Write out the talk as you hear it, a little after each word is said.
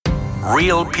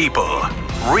Real people,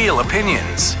 real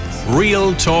opinions.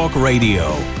 Real Talk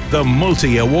Radio. The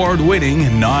multi-award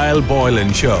winning Niall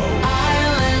Boylan Show.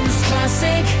 Ireland's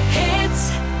classic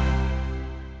hits.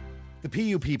 The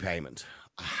PUP payment.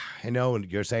 I know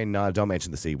you're saying, no, don't mention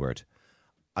the C word.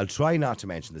 I'll try not to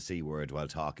mention the C word while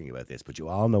talking about this, but you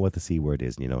all know what the C word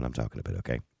is and you know what I'm talking about,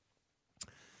 okay?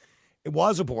 It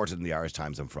was reported in the Irish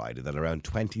Times on Friday that around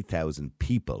 20,000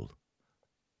 people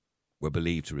were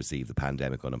believed to receive the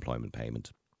pandemic unemployment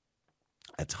payment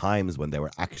at times when they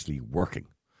were actually working,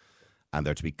 and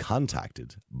they're to be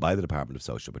contacted by the Department of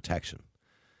Social Protection.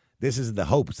 This is in the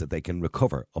hopes that they can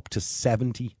recover up to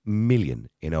 70 million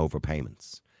in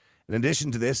overpayments. In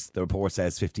addition to this, the report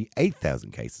says 58,000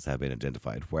 cases have been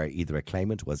identified where either a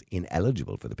claimant was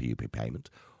ineligible for the PUP payment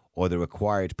or the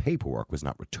required paperwork was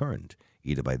not returned,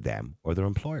 either by them or their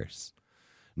employers.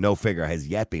 No figure has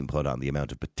yet been put on the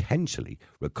amount of potentially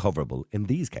recoverable in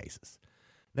these cases.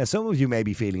 Now, some of you may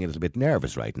be feeling a little bit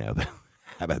nervous right now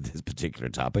about this particular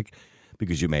topic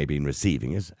because you may have been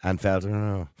receiving it and felt, I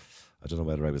don't know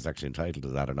whether I was actually entitled to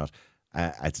that or not.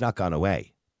 It's not gone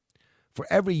away. For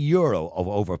every euro of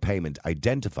overpayment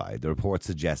identified, the report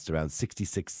suggests around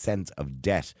 66 cents of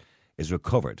debt is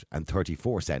recovered and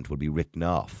 34 cents will be written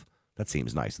off. That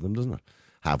seems nice of them, doesn't it?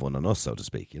 Have one on us, so to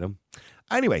speak, you know.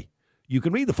 Anyway, you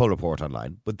can read the full report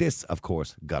online, but this, of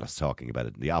course, got us talking about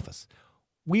it in the office.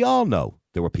 We all know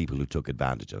there were people who took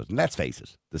advantage of it. And let's face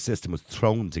it, the system was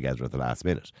thrown together at the last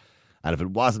minute. And if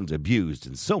it wasn't abused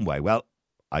in some way, well,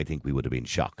 I think we would have been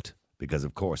shocked. Because,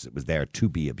 of course, it was there to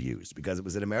be abused. Because it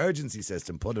was an emergency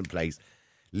system put in place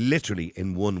literally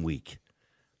in 1 week.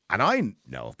 And I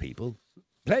know of people,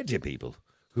 plenty of people,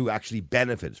 who actually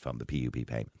benefited from the PUP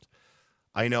payment.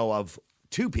 I know of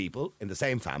 2 people in the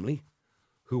same family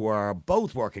who were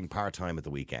both working part-time at the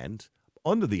weekend,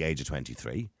 under the age of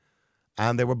 23,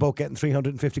 and they were both getting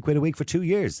 350 quid a week for 2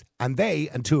 years. And they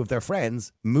and 2 of their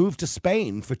friends moved to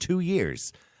Spain for 2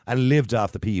 years and lived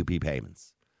off the PUP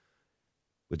payments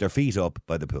with their feet up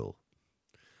by the pool.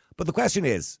 But the question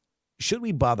is, should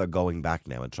we bother going back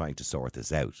now and trying to sort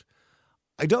this out?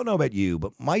 I don't know about you,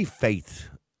 but my faith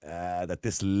that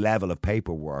this level of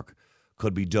paperwork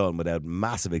could be done without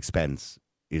massive expense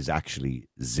is actually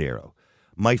zero.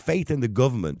 My faith in the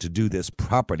government to do this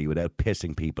properly without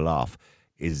pissing people off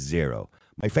is zero.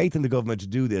 My faith in the government to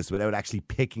do this without actually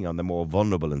picking on the more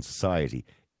vulnerable in society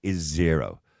is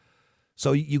zero.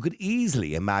 So you could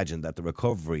easily imagine that the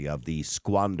recovery of the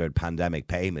squandered pandemic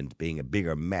payment being a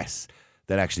bigger mess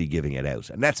than actually giving it out.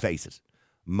 And let's face it,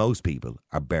 most people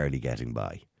are barely getting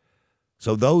by.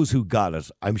 So those who got it,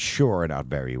 I'm sure, are not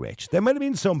very rich. There might have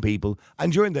been some people,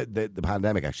 and during the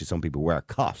pandemic, actually, some people were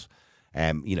caught,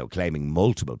 claiming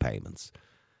multiple payments.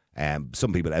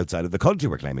 Some people outside of the country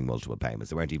were claiming multiple payments.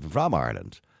 They weren't even from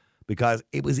Ireland because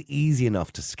it was easy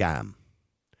enough to scam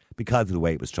because of the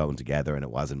way it was thrown together and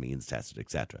it wasn't means tested,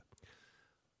 etc.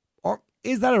 Or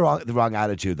is that the wrong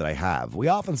attitude that I have? We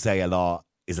often say a law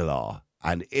is a law,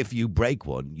 and if you break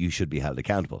one, you should be held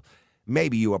accountable.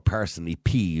 Maybe you are personally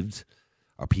peeved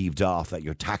off that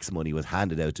your tax money was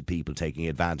handed out to people taking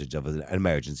advantage of an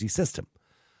emergency system.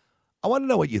 I want to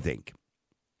know what you think.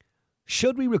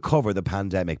 Should we recover the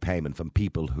pandemic payment from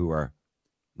people who are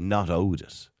not owed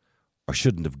it or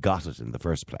shouldn't have got it in the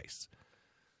first place?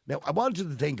 Now, I want you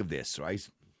to think of this, right?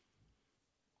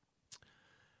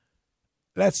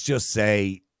 Let's just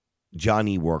say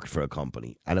Johnny worked for a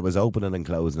company and it was opening and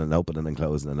closing and opening and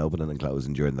closing and opening and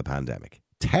closing during the pandemic.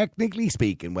 Technically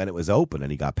speaking, when it was open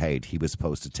and he got paid, he was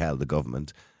supposed to tell the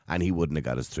government and he wouldn't have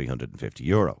got his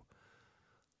 €350.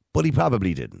 But he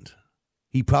probably didn't.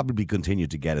 He probably continued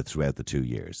to get it throughout the 2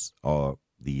 years or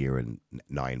the year and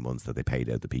 9 months that they paid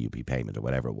out the PUP payment or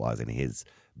whatever it was in his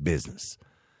business.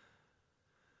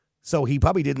 So he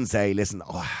probably didn't say, listen,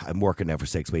 I'm working now for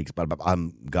 6 weeks, but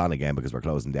I'm gone again because we're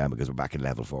closing down because we're back in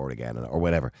level 4 again or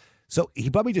whatever. So he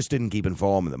probably just didn't keep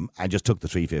informing them and just took the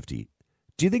 350.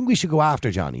 Do you think we should go after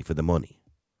Johnny for the money?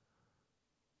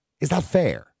 Is that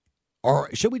fair? Or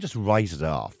should we just write it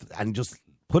off and just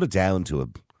put it down to a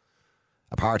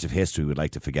part of history we'd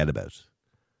like to forget about?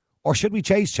 Or should we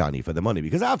chase Johnny for the money?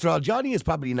 Because after all, Johnny is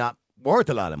probably not worth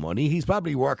a lot of money. He's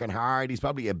probably working hard. He's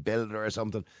probably a builder or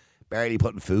something, barely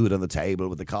putting food on the table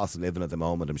with the cost of living at the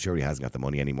moment. I'm sure he hasn't got the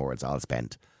money anymore. It's all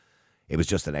spent. It was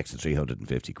just an extra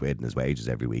 350 quid in his wages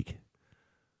every week.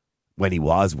 When he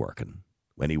was working.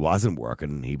 When he wasn't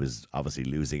working, he was obviously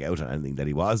losing out on anything that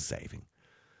he was saving.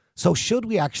 So should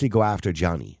we actually go after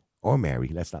Johnny or Mary,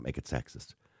 let's not make it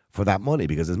sexist, for that money?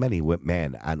 Because as many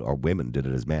men or women did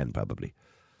it as men probably.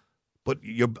 But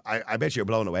I bet you're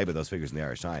blown away by those figures in the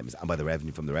Irish Times and by the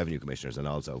revenue from the revenue commissioners and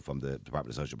also from the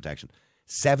Department of Social Protection.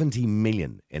 70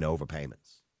 million in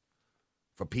overpayments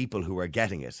for people who are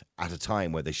getting it at a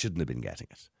time where they shouldn't have been getting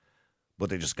it. But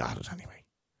they just got it anyway.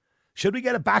 Should we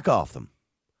get it back off them?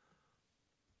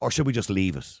 Or should we just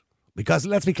leave it? Because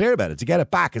let's be clear about it. To get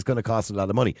it back is going to cost a lot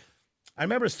of money. I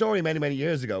remember a story many, many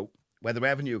years ago where the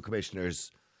revenue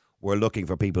commissioners were looking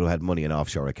for people who had money in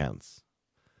offshore accounts.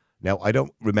 Now, I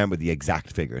don't remember the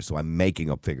exact figures, so I'm making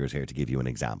up figures here to give you an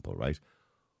example, right?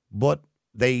 But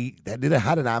they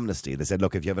had an amnesty. They said,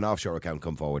 look, if you have an offshore account,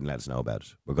 come forward and let us know about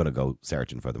it. We're going to go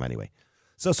searching for them anyway.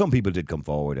 So some people did come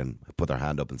forward and put their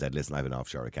hand up and said, listen, I have an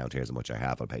offshore account. Here's how much I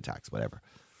have. I'll pay tax, whatever.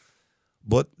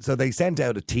 But so they sent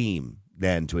out a team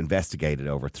then to investigate it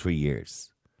over 3 years.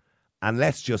 And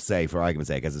let's just say, for argument's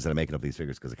sake, as I said, I'm making up these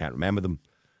figures because I can't remember them,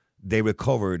 they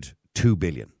recovered 2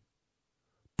 billion.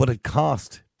 But it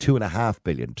cost 2.5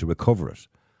 billion to recover it.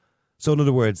 So in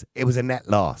other words, it was a net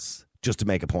loss, just to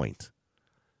make a point.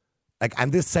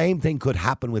 And this same thing could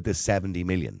happen with this 70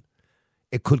 million.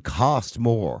 It could cost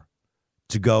more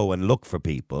to go and look for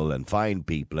people and find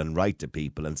people and write to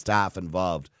people and staff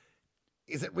involved.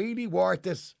 Is it really worth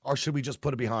it, or should we just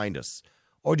put it behind us?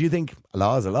 Or do you think a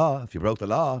law is a law? If you broke the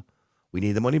law, we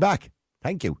need the money back.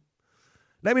 Thank you.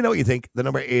 Let me know what you think. The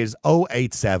number is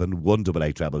 087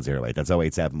 188 0008. That's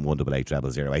 087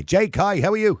 188 0008. Jake, hi,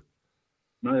 how are you?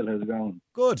 Niall, how's it going?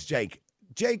 Good, Jake.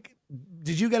 Jake,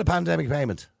 did you get a pandemic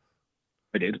payment?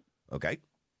 I did. Okay.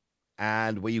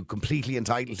 And were you completely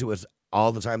entitled to it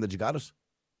all the time that you got it?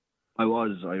 I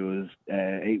was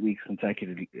 8 weeks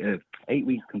consecutively. 8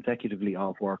 weeks consecutively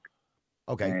off work.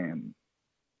 Okay.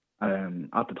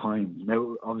 At the time,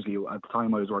 now obviously at the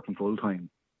time I was working full time.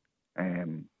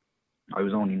 I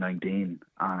was only 19,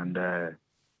 and it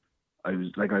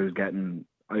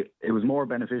was more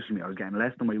beneficial to me. I was getting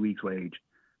less than my week's wage,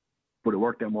 but it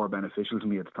worked out more beneficial to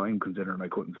me at the time, considering I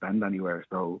couldn't spend anywhere.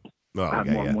 So I had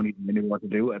more money than I knew what to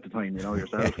do at the time, you know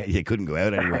yourself. You couldn't go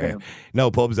out anywhere.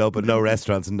 No pubs open, no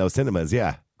restaurants and no cinemas. Yeah,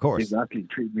 of course. Exactly.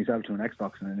 Treated myself to an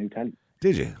Xbox and a new telly.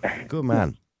 Did you? Good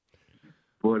man.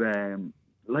 But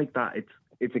like that,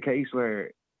 it's a case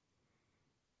where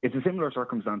it's a similar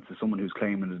circumstance to someone who's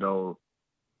claiming the dole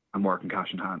and working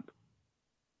cash in hand.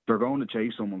 They're going to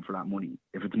chase someone for that money.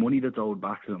 If it's money that's owed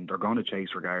back to them, they're going to chase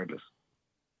regardless.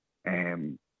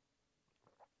 And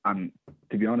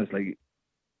to be honest, like,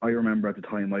 I remember at the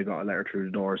time I got a letter through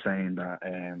the door saying that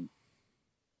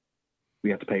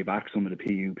we had to pay back some of the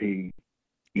PUP,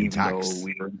 even though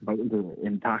we were entitled to it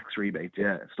in tax rebates,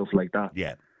 stuff like that.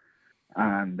 Yeah.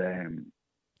 And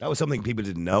that was something people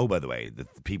didn't know, by the way. The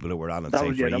people who were on it,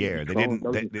 say, for a year, they didn't.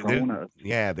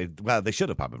 They should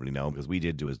have probably known, because we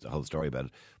did do a whole story about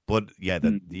it. But yeah,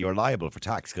 you're liable for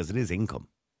tax because it is income.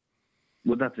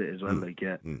 Well, that's it as well.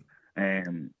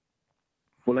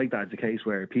 But like that, it's a case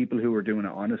where people who are doing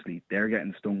it honestly, they're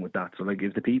getting stung with that. So like,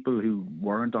 if the people who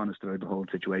weren't honest about the whole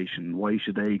situation, why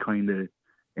should they kind of,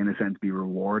 in a sense, be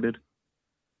rewarded?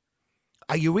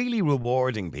 Are you really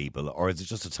rewarding people, or is it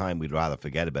just a time we'd rather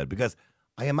forget about it? Because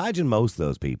I imagine most of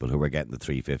those people who were getting the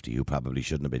 350 who probably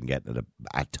shouldn't have been getting it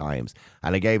at times.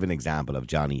 And I gave an example of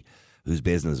Johnny, whose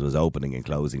business was opening and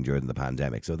closing during the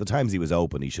pandemic. So at the times he was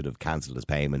open, he should have cancelled his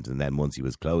payment, and then once he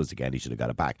was closed again, he should have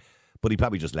got it back. But he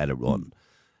probably just let it run.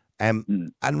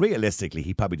 And realistically,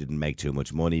 he probably didn't make too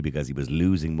much money because he was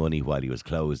losing money while he was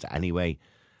closed anyway.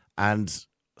 And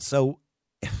so,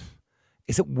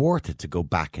 is it worth it to go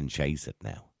back and chase it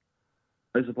now?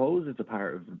 I suppose it's a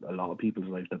part of a lot of people's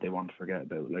life that they want to forget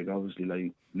about. Like, obviously,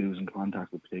 like, losing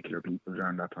contact with particular people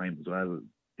during that time as well,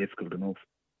 difficult enough.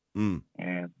 But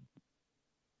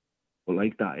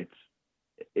like that,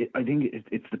 I think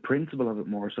it's the principle of it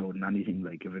more so than anything.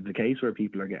 Like, if it's a case where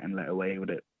people are getting let away with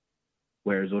it,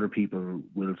 whereas other people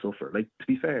will suffer. Like, to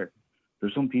be fair,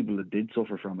 there's some people that did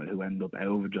suffer from it who end up out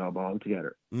of a job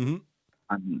altogether. Mm-hmm.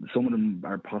 And some of them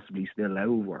are possibly still out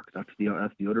of work. That's the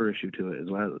other issue to it as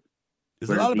well. There's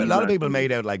a lot of people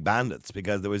made out like bandits,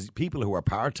 because there was people who were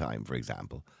part-time, for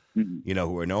example, you know,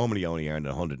 who were normally only earning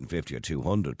 150 or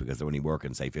 200 because they're only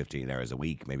working, say, 15 hours a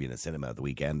week, maybe in a cinema at the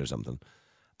weekend or something.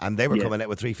 And they were coming out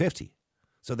with 350.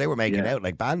 So they were making out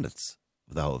like bandits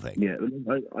for the whole thing. Yeah,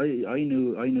 I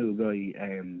knew a guy,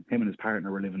 him and his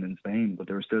partner were living in Spain, but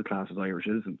they were still classed as Irish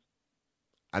citizens.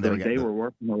 And they were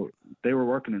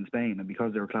working in Spain, and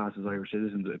because they were classed as Irish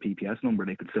citizens with a PPS number,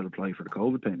 they could still apply for the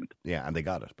COVID payment. Yeah, and they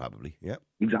got it probably. Yeah,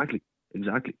 exactly.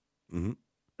 Mm-hmm.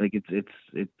 Like,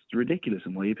 it's ridiculous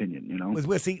in my opinion. You know.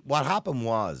 Well, see, what happened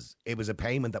was it was a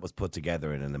payment that was put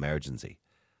together in an emergency,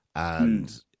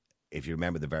 and if you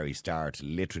remember the very start,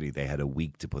 literally they had a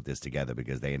week to put this together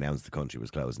because they announced the country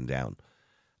was closing down,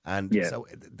 and so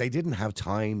they didn't have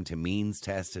time to means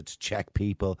test it, to check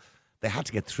people. They had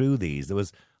to get through these. There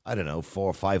was, I don't know, 400,000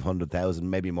 or 500,000,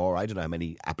 maybe more. I don't know how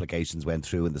many applications went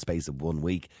through in the space of 1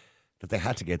 week that they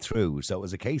had to get through. So it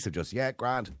was a case of just, yeah,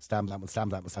 grand, stamp that one,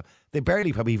 stamp that one, stamp. They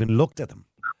barely probably even looked at them.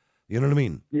 You know what I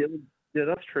mean? Yeah,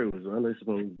 that's true as well, I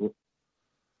suppose. But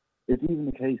it's even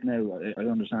the case now. I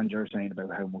understand you're saying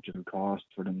about how much it would cost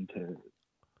for them to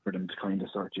kind of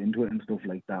search into it and stuff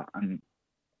like that. And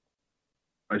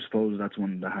I suppose that's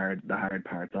one of the hard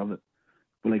parts of it.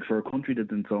 But like for a country that's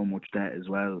in so much debt as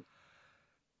well,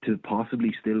 to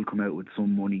possibly still come out with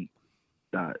some money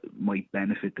that might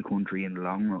benefit the country in the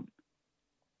long run.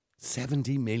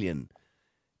 70 million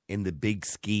in the big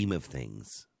scheme of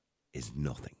things is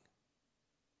nothing.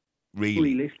 Really.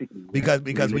 Realistically.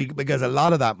 Because a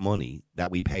lot of that money that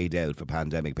we paid out for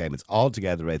pandemic payments,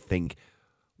 altogether I think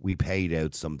we paid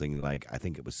out something like, I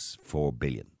think it was 4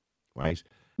 billion, right?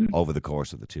 Over the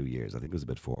course of the 2 years. I think it was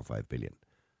about 4 or 5 billion.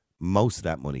 Most of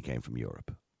that money came from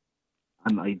Europe.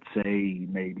 And I'd say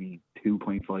maybe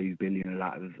 2.5 billion of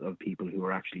that is of people who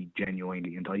are actually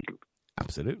genuinely entitled.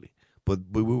 Absolutely. But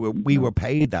we were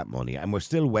paid that money, and we're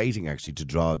still waiting actually to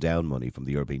draw down money from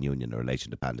the European Union in relation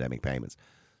to pandemic payments.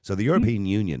 So the European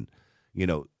Union, you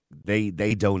know, they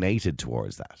donated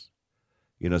towards that.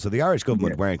 You know, so the Irish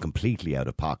government weren't completely out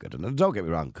of pocket. And don't get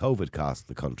me wrong, COVID cost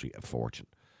the country a fortune.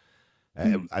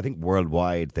 I think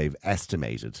worldwide, they've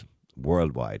estimated,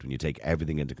 worldwide, when you take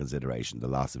everything into consideration, the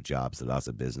loss of jobs, the loss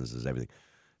of businesses, everything,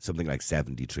 something like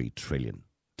 $73 trillion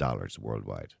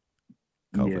worldwide.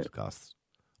 COVID costs.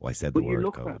 Oh, I said the word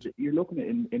COVID. You're looking at,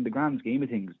 in the grand scheme of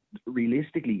things,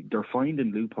 realistically, they're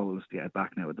finding loopholes to get it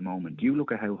back now at the moment. You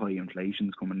look at how high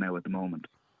inflation's coming now at the moment.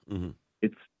 Mm-hmm.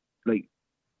 It's like...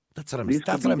 That's what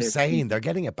I'm saying. They're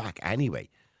getting it back anyway.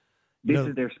 This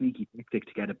is their sneaky tactic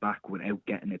to get it back without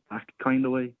getting it back, kind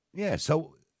of way. Yeah,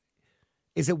 so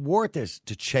is it worth it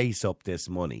to chase up this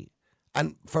money?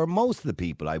 And for most of the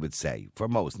people, I would say, for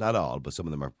most, not all, but some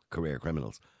of them are career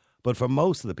criminals, but for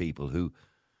most of the people who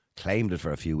claimed it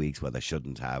for a few weeks where they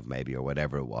shouldn't have, maybe, or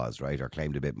whatever it was, right, or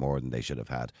claimed a bit more than they should have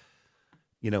had,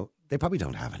 you know, they probably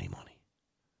don't have any money.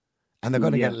 And they're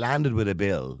going to get landed with a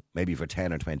bill maybe for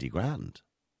 10 or 20 grand.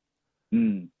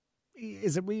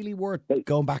 Is it really worth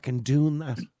going back and doing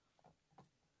that?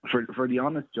 For the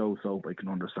honest Joe Soap, I can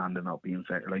understand it not being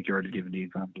fair. Like you're giving the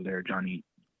example there, Johnny,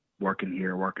 working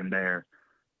here, working there,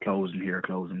 closing here,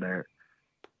 closing there.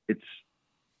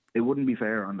 It wouldn't be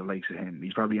fair on the likes of him.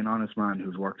 He's probably an honest man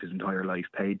who's worked his entire life,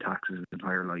 paid taxes his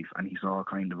entire life, and he saw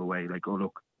kind of a way like, oh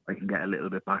look, I can get a little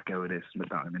bit back out of this with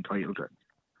that I'm entitled to.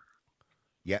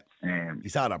 Yeah. He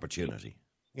saw an opportunity.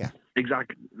 Yeah.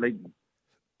 Exactly. Like,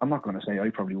 I'm not going to say I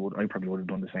probably would have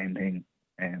done the same thing.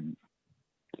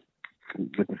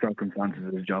 With the circumstances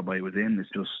of the job I was in, it's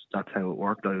just that's how it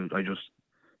worked. I just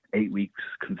 8 weeks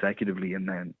consecutively, and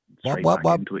then straight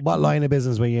back into it. What line of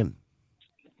business were you in?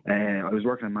 I was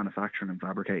working in manufacturing and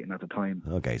fabricating at the time.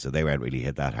 Okay, so they weren't really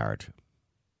hit that hard.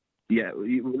 Yeah,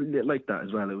 like that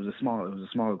as well. It was a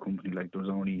small company. Like there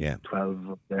was only 12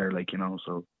 up there. Like, you know,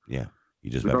 so yeah. You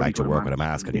just went back to work with a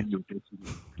mask on you.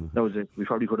 That was it. We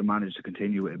probably could have managed to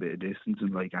continue with a bit of distance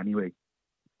and like anyway.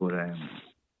 But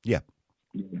yeah.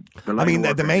 I mean,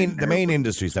 the main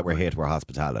industries that were hit were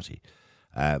hospitality.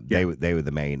 They were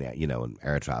the main, you know, and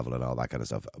air travel and all that kind of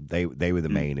stuff. They were the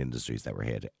main industries that were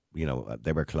hit. You know,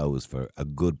 they were closed for a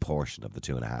good portion of the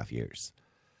 2.5 years.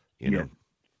 You know.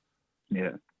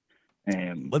 Yeah.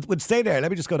 But stay there.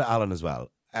 Let me just go to Alan as well.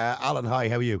 Alan, hi.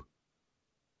 How are you?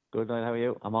 Good night, how are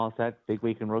you? I'm all set. Big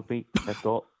week in rugby. Let's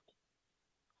go.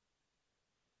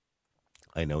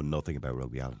 I know nothing about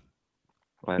rugby, Alan.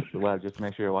 Well, just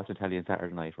make sure you're watching telly on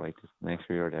Saturday night, right? Just make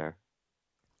sure you're there.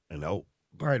 I know.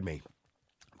 Pardon me.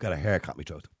 I've got a hair cut me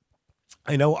throat.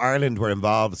 I know Ireland were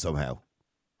involved somehow.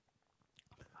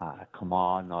 Come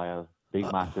on, Niall. Big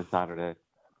match this Saturday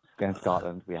against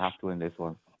Scotland. We have to win this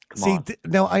one.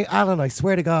 Alan, I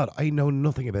swear to God, I know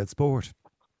nothing about sport.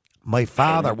 My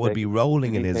father would be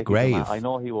rolling in his grave. I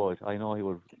know he would.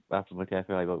 After with the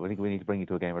FAI, but I think we need to bring you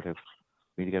to a game or two.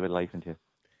 We need to give it life into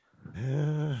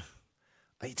you.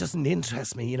 It doesn't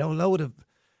interest me. You know, a load of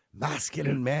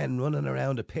masculine men running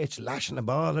around a pitch, lashing a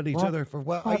ball at each other for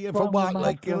what? Like, you know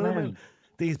what I mean?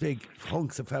 These big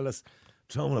hunks of fellas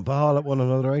throwing a ball at one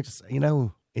another. I just, you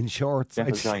know, in shorts.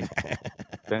 Gentle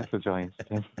giants.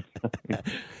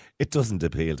 It doesn't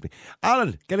appeal to me.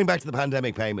 Alan, getting back to the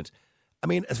pandemic payment. I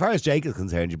mean, as far as Jake is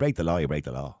concerned, you break the law, you break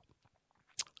the law.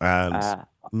 And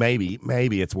maybe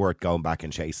it's worth going back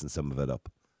and chasing some of it up.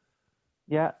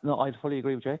 Yeah, no, I fully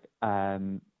agree with Jake.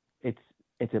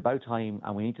 It's about time,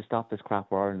 and we need to stop this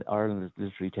crap where Ireland is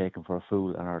literally taken for a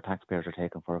fool, and our taxpayers are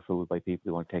taken for a fool by people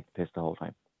who want to take the piss the whole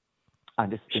time.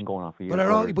 And this has been going on for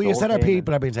years. But you said our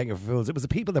people are being taken for fools. It was the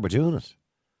people that were doing it.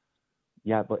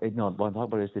 Yeah, but no, what I'm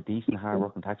talking about is the decent,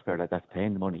 hard-working taxpayer that's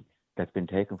paying the money that's been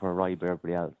taken for a ride by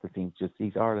everybody else. That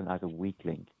sees Ireland as a weak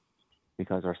link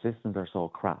because our systems are so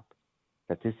crap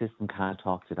that this system can't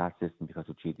talk to that system because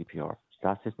of GDPR.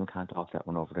 That system can't talk to that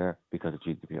one over there because of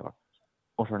GDPR.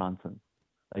 Utter nonsense.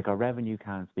 Like our revenue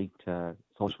can't speak to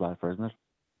social welfare, isn't it?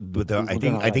 But I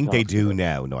think they do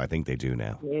now. No, I think they do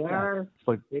now. They are.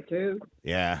 But They do.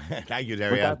 Yeah, thank you,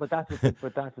 Derry. but that's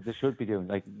what they should be doing.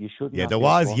 Like you should. Yeah, there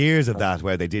was years of that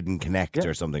where they didn't connect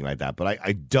or something like that. But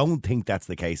I don't think that's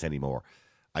the case anymore.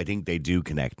 I think they do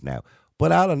connect now.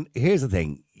 But Alan, here's the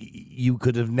thing. You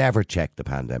could have never checked the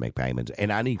pandemic payment in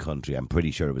any country. I'm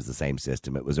pretty sure it was the same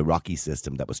system. It was a rocky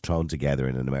system that was thrown together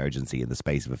in an emergency in the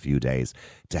space of a few days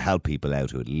to help people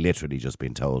out who had literally just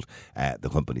been told the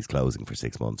company's closing for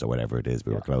 6 months or whatever it is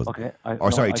we were closing.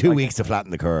 Okay. 2 weeks to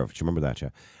flatten the curve. Do you remember that,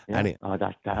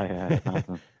 Yeah.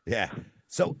 Yeah.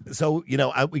 So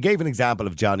we gave an example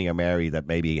of Johnny or Mary that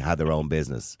maybe had their own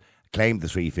business, claimed the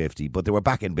 350, but they were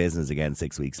back in business again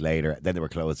 6 weeks later. Then they were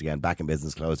closed again, back in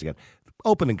business, closed again,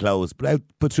 open and closed,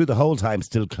 but through the whole time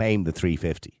still claimed the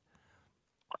 350.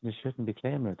 You shouldn't be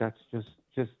claiming it. That's just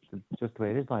the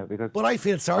way it is now. Because But I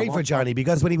feel sorry for Johnny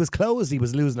because when he was closed, he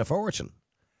was losing a fortune.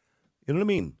 You know what I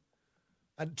mean?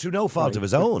 And through no fault of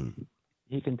his own.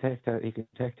 He can take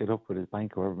it up with his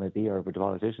bank or whoever it may be, or with the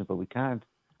politicians, but we can't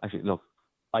actually look.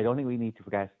 I don't think we need to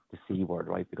forget the C word,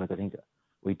 right? Because I think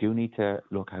we do need to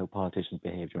look how politicians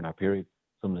behave during our period.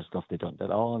 Some of the stuff they've done,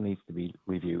 that all needs to be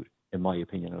reviewed, in my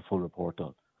opinion, and a full report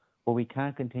done. But we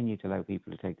can't continue to allow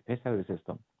people to take the piss out of the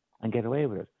system and get away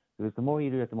with it. Because the more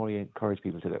you do it, the more you encourage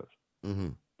people to do it. Mm-hmm.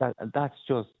 That's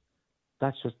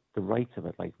just the rights of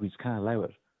it. Like, we just can't allow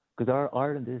it. Because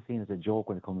Ireland is seen as a joke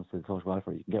when it comes to social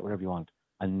welfare. You can get whatever you want,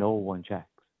 and no one checks.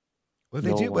 Well,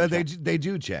 they do. Well, they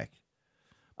do check.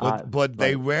 But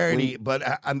they rarely,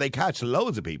 and they catch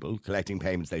loads of people collecting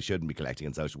payments they shouldn't be collecting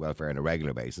on social welfare on a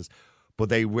regular basis, but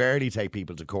they rarely take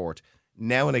people to court.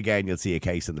 Now and again, you'll see a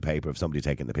case in the paper of somebody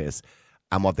taking the piss,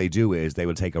 and what they do is they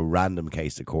will take a random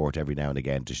case to court every now and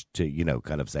again to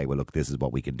kind of say, well, look, this is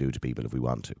what we can do to people if we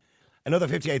want to. Another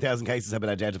 58,000 cases have been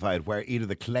identified where either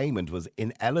the claimant was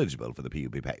ineligible for the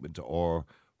PUP payment or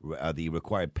the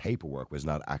required paperwork was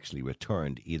not actually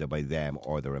returned either by them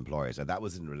or their employers. And that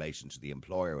was in relation to the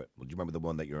employer. Well, do you remember the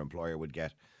one that your employer would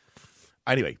get?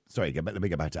 Anyway, sorry, let me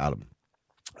get back to Alan.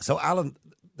 So, Alan,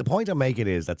 the point I'm making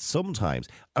is that sometimes,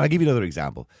 and I'll give you another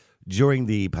example. During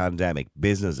the pandemic,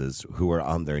 businesses who were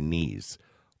on their knees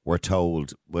were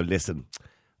told, well, listen,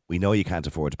 we know you can't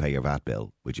afford to pay your VAT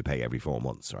bill, which you pay every 4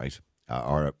 months, right?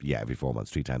 Every 4 months,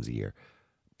 3 times a year.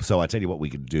 So I'll tell you what we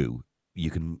can do. You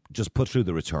can just put through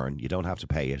the return. You don't have to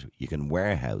pay it. You can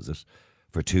warehouse it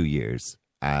for 2 years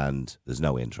and there's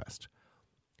no interest.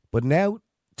 But now,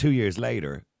 2 years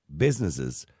later,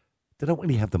 businesses, they don't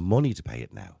really have the money to pay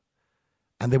it now.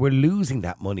 And they were losing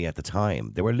that money at the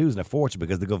time. They were losing a fortune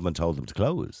because the government told them to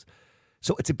close.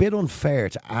 So it's a bit unfair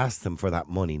to ask them for that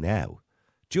money now.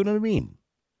 Do you know what I mean?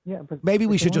 Yeah, but maybe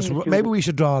we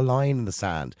should draw a line in the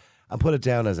sand and put it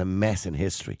down as a mess in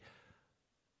history.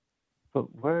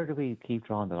 But where do we keep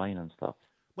drawing the line on stuff?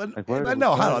 Well, like hang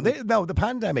on. The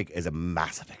pandemic is a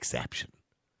massive exception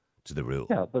to the rule.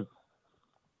 Yeah, but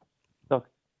look,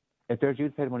 if they're due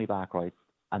to pay the money back, right,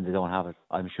 and they don't have it,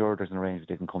 I'm sure there's an arrangement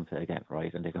they can come to again,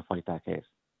 right, and they can fight that case.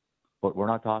 But we're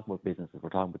not talking about businesses. We're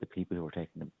talking about the people who are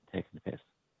taking the piss.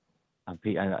 And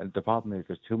the problem is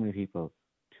there's too many people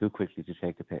too quickly to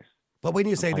take the piss. But when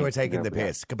you say they were taking the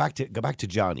piss, go back to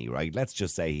Johnny, right? Let's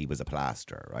just say he was a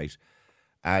plasterer, right?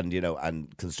 And,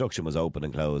 and construction was open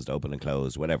and closed,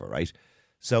 whatever, right?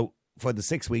 So for the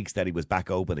 6 weeks that he was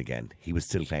back open again, he was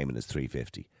still claiming his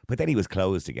 350. But then he was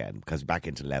closed again because back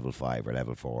into level 5 or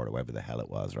level 4 or whatever the hell it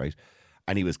was, right?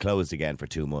 And he was closed again for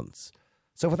 2 months.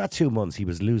 So for that 2 months, he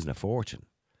was losing a fortune.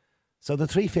 So the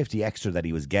 350 extra that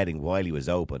he was getting while he was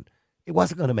open, it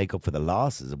wasn't going to make up for the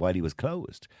losses while he was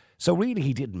closed. So really,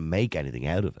 he didn't make anything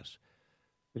out of it.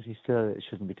 But he still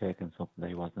shouldn't be taking something that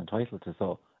he wasn't entitled to.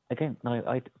 So again,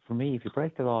 for me, if you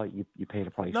break the law, you pay the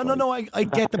price. No, I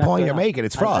get the point you're making.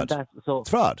 It's fraud. It's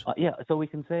fraud. Yeah, so we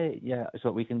can say,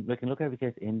 so we can look at every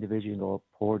case individually and go,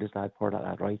 poor this lad, poor that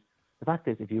lad, right? The fact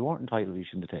is, if you weren't entitled, you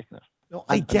shouldn't have taken it. No,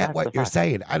 I get what you're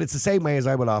saying. And it's the same way as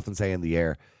I will often say in the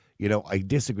air. I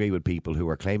disagree with people who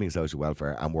are claiming social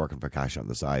welfare and working for cash on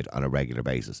the side on a regular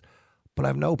basis. But I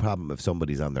have no problem if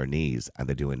somebody's on their knees and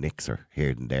they do a nixer here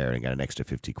and there and get an extra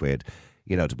 50 quid,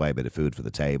 to buy a bit of food for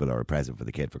the table or a present for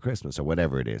the kid for Christmas or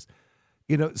whatever it is.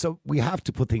 So we have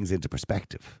to put things into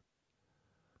perspective.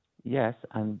 Yes,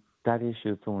 that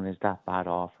issue, if someone is that bad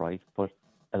off, right? But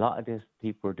a lot of this,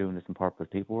 people were doing this on purpose.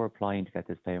 People were applying to get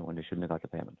this payment when they shouldn't have got the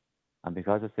payment. And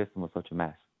because the system was such a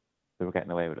mess, they were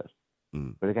getting away with it.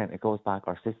 But again, it goes back,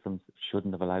 our systems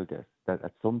shouldn't have allowed this. That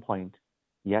at some point,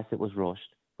 yes, it was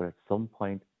rushed, but at some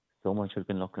point, someone should have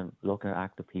been looking at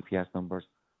active PPS numbers.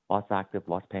 What's active,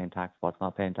 what's paying tax, what's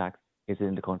not paying tax, is it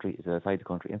in the country, is it outside the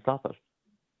country, and stop it.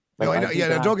 No, I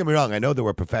know, don't get me wrong. I know there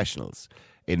were professionals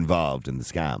involved in the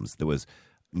scams. There was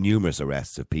numerous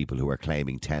arrests of people who were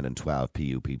claiming 10 and 12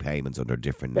 PUP payments under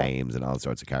different names and all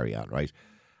sorts of carry on, right?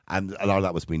 And a lot of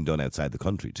that was being done outside the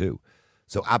country too.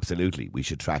 So absolutely, we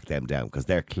should track them down because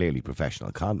they're clearly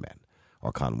professional con men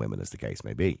or con women, as the case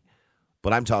may be.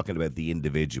 But I'm talking about the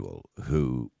individual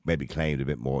who maybe claimed a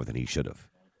bit more than he should have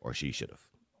or she should have.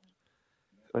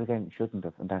 But again, shouldn't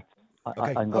have, and that's.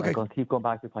 Okay. I'm going to keep going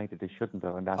back to the point that they shouldn't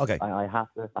have, and that's. Okay. I have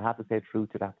to stay true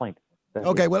to that point.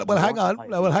 Okay. Well, hang on.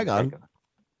 Well, hang on.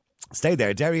 Stay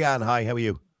there, Derry Ann. Hi. How are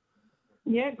you?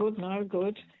 Yeah, good now,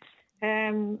 good.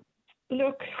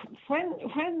 Look,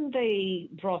 when they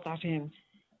brought that in,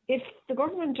 if the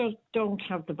government don't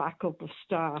have the backup of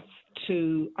staff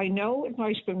to, I know it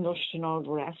might have been rushed and all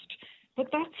the rest, but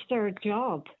that's their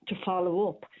job to follow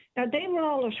up. Now, they were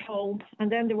all at home and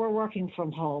then they were working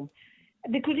from home.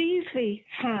 They could easily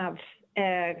have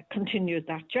continued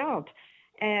that job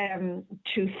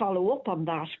to follow up on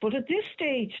that. But at this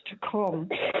stage to come,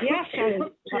 yes,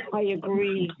 I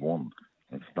agree.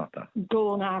 It's not that.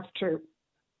 Going after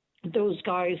those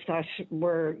guys that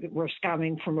were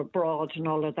scamming from abroad and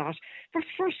all of that. But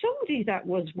for somebody that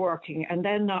was working and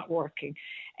then not working,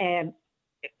 if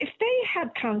they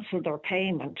had cancelled their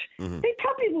payment, they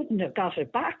probably wouldn't have got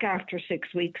it back after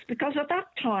 6 weeks, because at that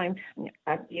time,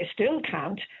 you still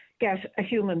can't get a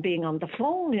human being on the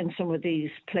phone in some of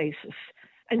these places.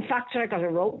 In fact, I got a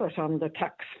robot on the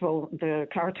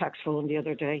car tax phone the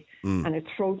other day, and it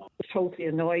totally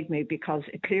annoyed me because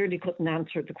it clearly couldn't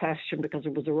answer the question because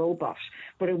it was a robot,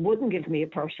 but it wouldn't give me a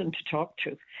person to talk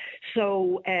to.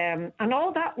 So, and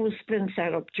all that was been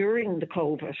set up during the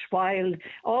COVID, while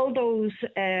all those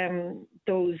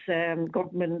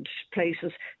government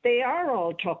places, they are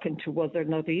all talking to one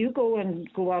another. You go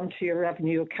onto your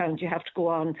revenue account, you have to go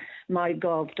on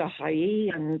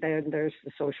mygov.ie, and then there's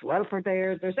the social welfare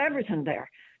there. There's everything there.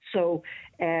 So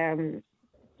that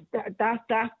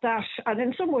and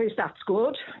in some ways that's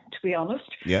good, to be honest.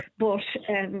 Yeah. But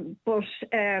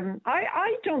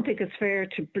I don't think it's fair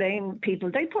to blame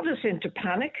people. They put us into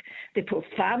panic. They put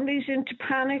families into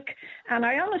panic, and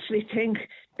I honestly think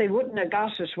they wouldn't have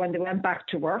got it when they went back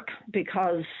to work,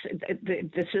 because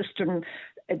the system.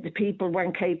 The people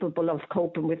weren't capable of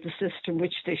coping with the system,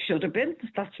 which they should have been.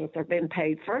 That's what they're being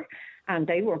paid for, and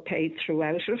they were paid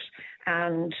throughout it.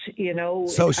 And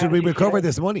So should we recover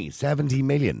this money? 70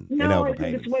 million in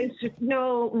overpayments?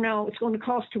 No, it's going to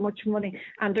cost too much money,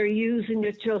 and they're using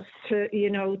it just to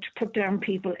to put down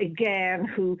people again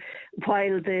who,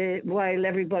 while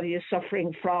everybody is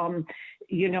suffering from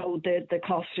the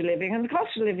cost of living, and the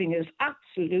cost of living is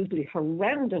absolutely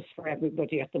horrendous for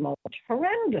everybody at the moment.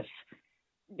 Horrendous.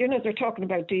 They're talking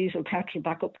about diesel, petrol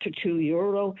back up to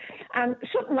 €2. And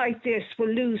something like this will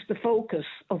lose the focus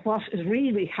of what is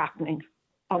really happening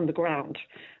on the ground.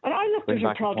 And I looked at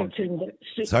a product in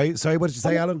the... Sorry, what did you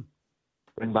say, Alan?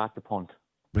 Bring back the punt.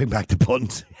 Bring back the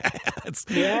punt.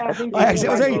 Yeah,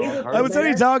 I was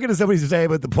only talking to somebody today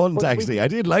about the punt, actually. I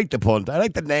did like the punt. I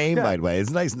like the name, by the way.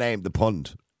 It's a nice name, the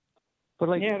punt. But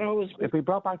if we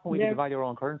brought back when we devalue our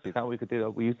own currency, that we could do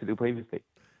that we used to do previously.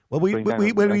 Well, we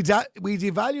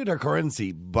devalued our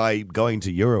currency by going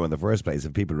to euro in the first place.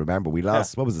 If people remember, we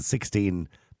lost what was it, 16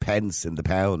 pence in the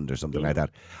pound or something like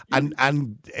that,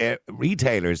 and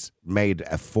retailers made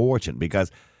a fortune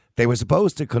because they were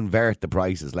supposed to convert the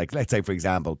prices. Like, let's say, for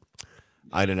example,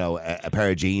 I don't know, a pair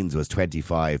of jeans was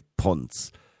 25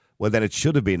 punts. Well, then it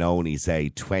should have been only, say,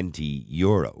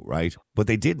 €20, right? But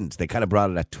they didn't. They kind of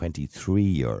brought it at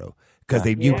 €23 because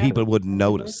they knew people wouldn't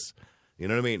notice. You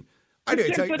know what I mean?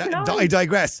 Anyway, I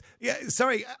digress. Yeah,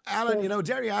 sorry, Alan,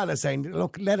 Derry Ann is saying,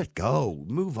 look, let it go.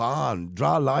 Move on.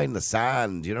 Draw a line in the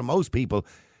sand. Most people,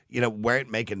 weren't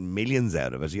making millions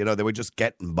out of it. They were just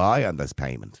getting by on this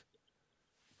payment.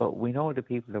 But we know the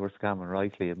people that were scamming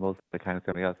rightly and most of the kind of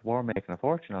something else were making a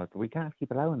fortune out of it. We can't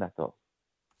keep allowing that, though.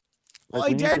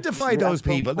 Identify those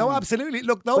people. No, absolutely.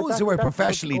 Look, those who are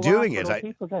professionally doing it. Go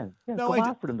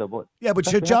after them, though. But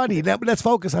should Johnny? Let's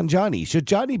focus on Johnny. Should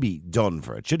Johnny be done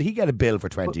for it? Should he get a bill for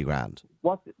 20 grand?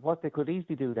 What they could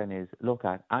easily do then is look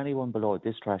at anyone below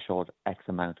this threshold X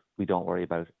amount. We don't worry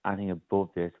about anything above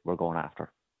this. We're going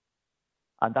after,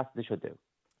 and that's what they should do.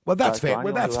 Well, that's fair.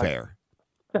 Well, that's fair.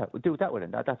 Yeah, we'll do that with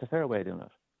it. That's a fair way of doing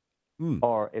it.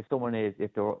 Or if someone is,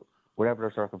 if they're, whatever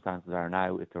their circumstances are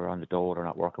now, if they're on the dole or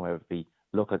not working, whatever it be,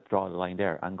 draw the line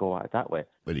there and go at it that way.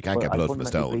 Well, you can't get blood from a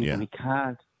stone, yeah.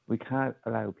 We can't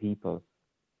allow people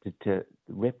to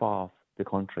rip off the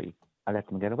country and let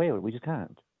them get away with it. We just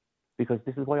can't. Because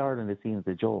this is why Ireland is seen as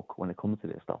a joke when it comes to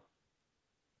this stuff.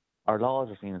 Our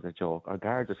laws are seen as a joke. Our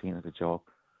guards are seen as a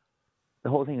joke. The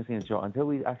whole thing is seen as a joke until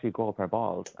we actually go up our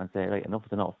balls and say, right, enough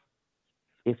is enough.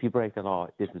 If you break the law,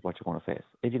 this is what you're going to face.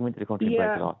 If you come into the country and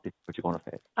break the law, this is what you're going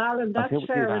to face. Alan, that's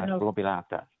fair enough. We're going to be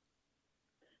laughed at.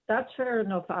 That's fair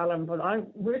enough, Alan. But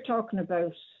we're talking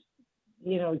about,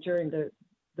 during the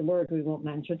word we won't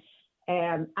mention,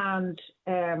 there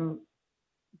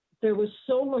was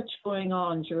so much going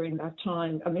on during that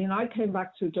time. I mean, I came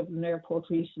back to Dublin Airport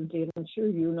recently, and I'm sure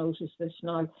you noticed this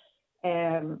now,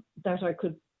 that I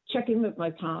could check in with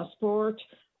my passport.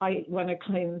 When I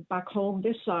came back home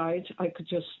this side, I could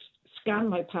just scan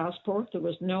my passport. There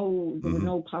were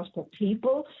no passport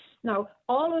people. Now,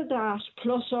 all of that,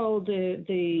 plus all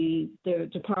the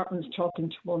departments talking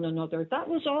to one another, that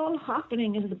was all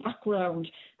happening in the background.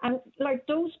 And like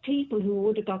those people who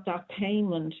would have got that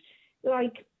payment,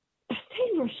 like they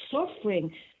were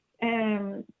suffering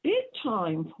big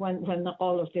time when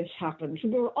all of this happened.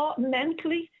 We were all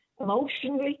mentally,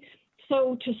 emotionally.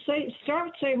 So to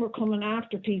start saying we're coming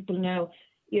after people now,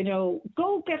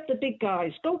 go get the big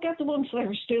guys, go get the ones that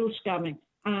are still scamming.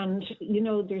 And,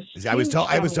 there's... I was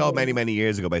told many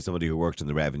years ago by somebody who worked in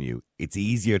the revenue, it's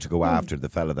easier to go after the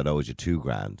fella that owes you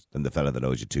 $2,000 than the fella that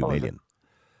owes you $2 million.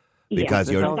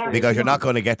 Because you're not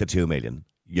going to get the $2 million.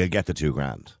 You'll get the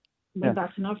 $2,000. But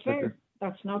that's not fair.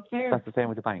 That's not fair. That's the same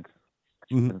with the banks.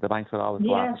 The banks will always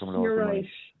go after some of those. You're right.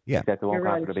 Yeah. They won't go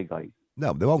after the big guys.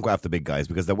 No, they won't go after the big guys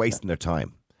because they're wasting their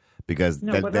time. Because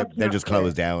they're just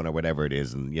closed down or whatever it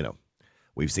is, and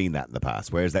we've seen that in the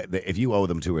past. Whereas if you owe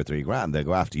them $2,000 or $3,000, they'll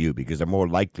go after you because they're more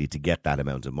likely to get that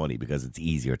amount of money because it's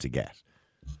easier to get.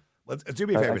 Well, do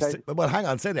me a favour. Well, hang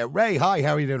on, say that. Ray, hi,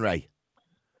 how are you doing, Ray?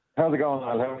 How's it going,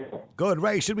 Al? How are you? Good,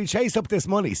 Ray. Should we chase up this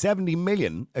money? 70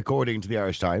 million, according to the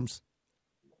Irish Times.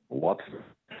 What?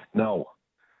 No.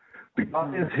 The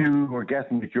guys who were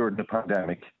getting it during the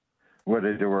pandemic,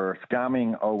 whether they were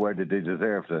scamming or whether they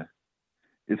deserved it,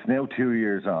 it's now 2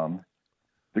 years on.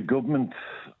 The government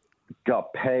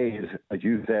got paid, as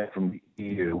you said, from the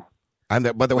EU.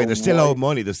 And by the way, there's still owed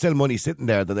money. There's still money sitting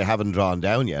there that they haven't drawn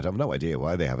down yet. I've no idea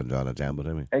why they haven't drawn it down, but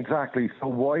I mean. Exactly. So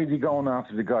why are they going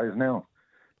after the guys now?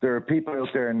 There are people out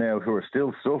there now who are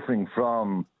still suffering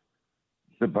from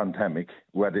the pandemic,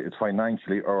 whether it's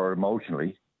financially or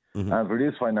emotionally. Mm-hmm. And if it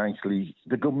is financially,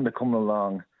 the government are coming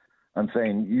along and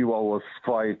saying, you owe us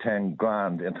 5-10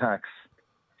 grand in tax.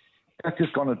 That's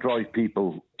just going to drive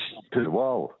people to the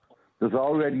wall. We're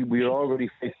already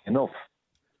facing enough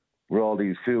with all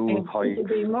these fuel hikes. It'll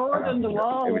be more than the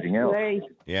wall. Everything else.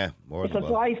 Yeah, more than the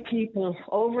wall. It'll drive people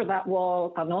over that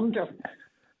wall and under.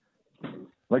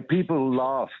 Like people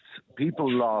lost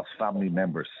family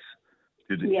members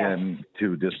to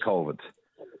this COVID,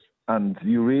 and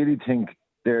you really think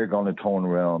they're going to turn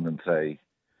around and say,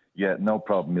 "Yeah, no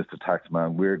problem, Mr.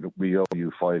 Taxman. We owe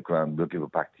you $5,000. We'll give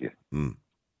it back to you." Mm.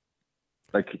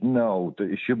 Like, no,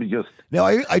 it should be just... No,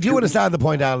 I do understand the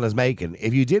point Alan is making.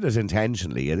 If you did it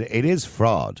intentionally, it is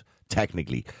fraud,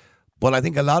 technically. But I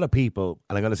think a lot of people,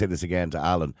 and I'm going to say this again to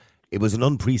Alan, it was an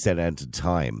unprecedented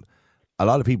time. A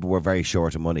lot of people were very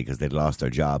short of money because they'd lost their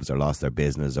jobs or lost their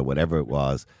business or whatever it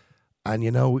was. And,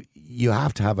 you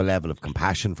have to have a level of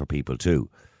compassion for people too.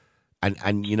 And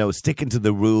sticking to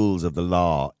the rules of the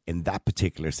law in that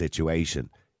particular situation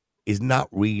is not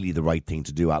really the right thing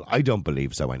to do. I don't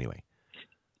believe so anyway.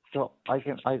 So I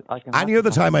can. Any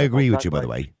other time, I agree with you. By the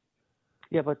way.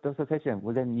 Yeah, but that's what I said.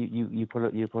 Well, then you put a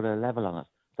level on it.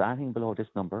 So anything below this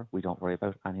number, we don't worry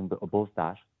about. Anything above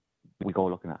that, we go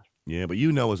looking at. Yeah, but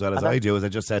you know as well as I do, as I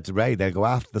just said to Ray, they'll go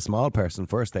after the small person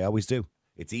first. They always do.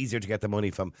 It's easier to get the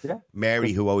money from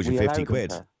Mary, who owes you 50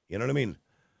 quid. You know what I mean?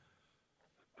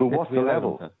 So what's the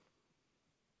level?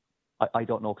 I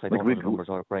don't know because I don't know the numbers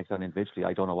or it breaks down individually.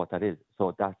 I don't know what that is.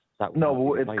 So that.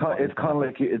 No, it's kind of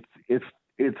like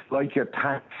it's like your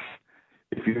tax.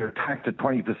 If you're taxed at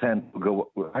 20%,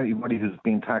 anybody who's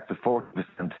been taxed at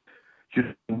 40%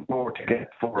 should more to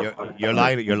get 4. Your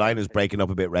line is breaking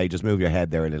up a bit, Ray. Just move your head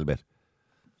there a little bit.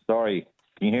 Sorry,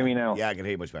 can you hear me now? Yeah, I can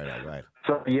hear you much better now. Right.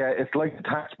 So yeah, it's like the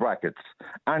tax brackets.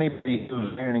 Anybody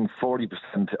who's earning 40%,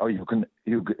 or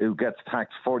who gets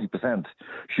taxed 40%,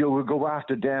 will go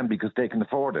after them because they can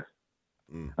afford it.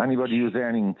 Mm. Anybody who's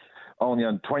earning only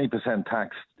on 20%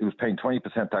 tax, who's paying 20%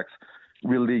 tax,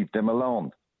 will leave them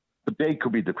alone. But they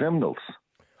could be the criminals.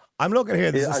 I'm looking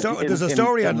here. There's a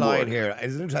story online here.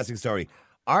 It's an interesting story.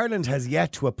 Ireland has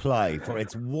yet to apply for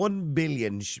its 1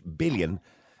 billion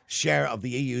share of the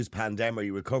EU's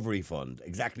pandemic recovery fund,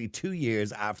 exactly 2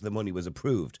 years after the money was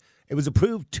approved. It was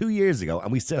approved 2 years ago,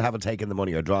 and we still haven't taken the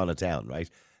money or drawn it down, right?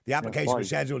 The application was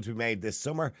scheduled to be made this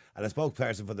summer, and a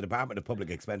spokesperson for the Department of Public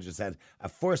Expenditure said a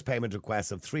first payment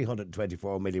request of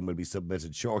 324 million will be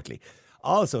submitted shortly.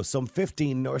 Also, some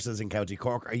 15 nurses in County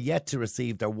Cork are yet to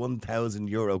receive their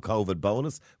 €1,000 COVID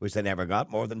bonus, which they never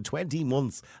got, more than 20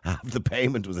 months after the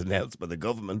payment was announced by the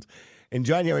government. In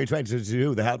January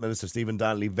 2022, the Health Minister Stephen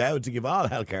Donnelly vowed to give all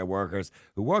healthcare workers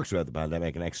who worked throughout the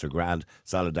pandemic an extra grand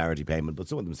solidarity payment, but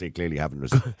some of them clearly haven't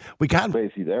received. We can't.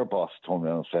 Basically, their boss turned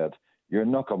around and said, you're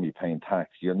not going to be paying tax,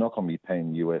 you're not going to be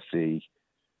paying USC.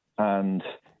 And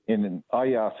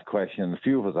I asked the question, and a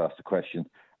few of us asked the question,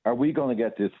 are we going to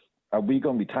get this? Are we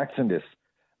going to be taxing this?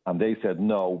 And they said,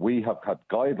 no, we have got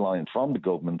guidelines from the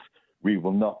government. We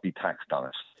will not be taxed on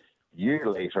it. A year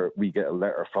later, we get a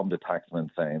letter from the taxman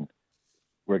saying,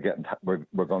 we're going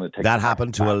to take that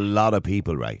happened to a lot of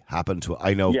people, right?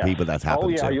 I know people that's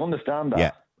happened to. Oh, yeah, I understand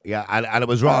that. Yeah, and it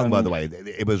was wrong, by the way.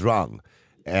 It was wrong.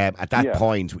 At that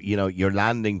point, you're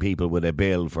landing people with a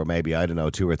bill for maybe, I don't know,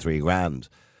 2 or 3 grand,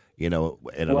 in a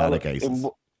lot of cases.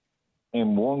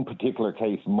 In one particular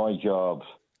case, my job,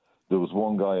 there was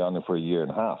one guy on it for a year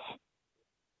and a half.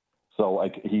 So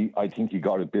I think he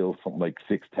got a bill from like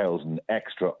 6,000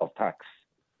 extra of tax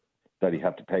that he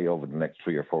had to pay over the next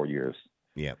 3 or 4 years.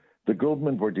 Yeah. The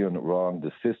government were doing it wrong.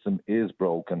 The system is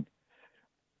broken.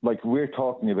 Like we're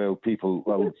talking about people,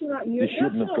 they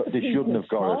shouldn't have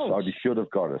got us, or they should have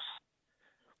got us.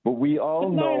 But we all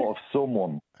know of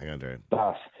someone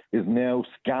that is now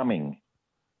scamming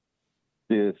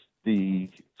the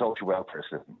social welfare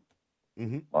system,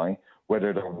 right?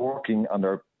 Whether they're working and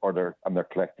they're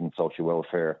collecting social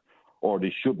welfare, or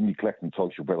they shouldn't be collecting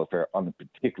social welfare on a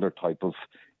particular type of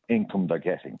income they're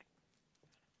getting.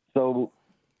 So,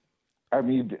 I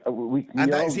mean,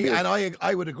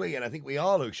 I would agree, and I think we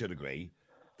all should agree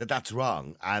that that's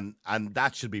wrong, and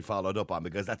that should be followed up on,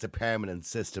 because that's a permanent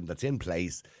system that's in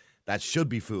place that should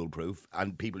be foolproof,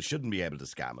 and people shouldn't be able to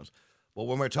scam it. But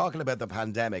when we're talking about the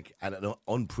pandemic and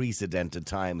unprecedented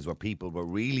times where people were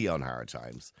really on hard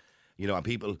times, and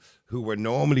people who were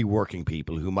normally working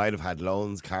people who might have had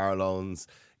loans, car loans,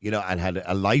 and had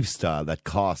a lifestyle that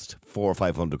cost 400 or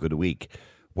 500 quid a week,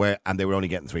 and they were only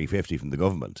getting 350 from the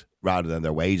government rather than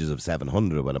their wages of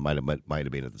 700, what it might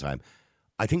have been at the time.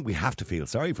 I think we have to feel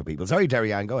sorry for people. Sorry,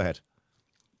 Derry-Ann, go ahead.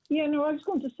 Yeah, no, I was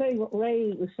going to say what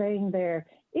Ray was saying there.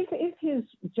 If his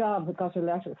job had got a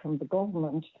letter from the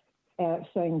government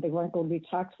saying they weren't going to be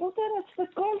taxed, well, then it's the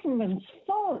government's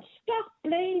fault. Stop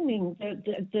blaming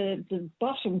the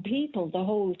bottom people the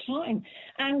whole time.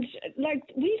 And,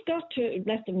 we've got to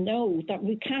let them know that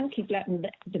we can't keep letting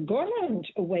the government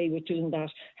away with doing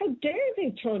that. How dare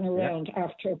they turn around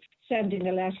after sending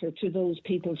a letter to those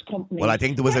people's companies? Well, I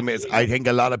think there was I think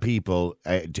a lot of people,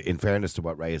 in fairness to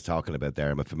what Ray is talking about there,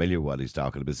 I'm familiar with what he's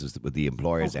talking about, this is with the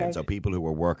employers' end. So people who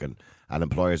were working and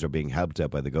employers are being helped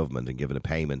out by the government and given a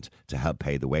payment to help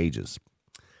pay the wages.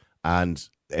 And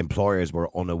employers were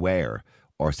unaware,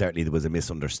 or certainly there was a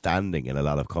misunderstanding in a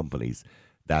lot of companies,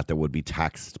 that there would be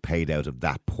tax paid out of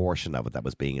that portion of it that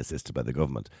was being assisted by the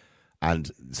government.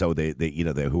 And so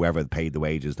whoever paid the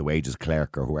wages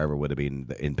clerk or whoever would have been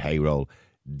in payroll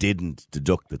didn't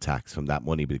deduct the tax from that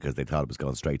money because they thought it was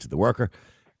going straight to the worker,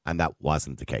 and that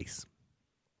wasn't the case.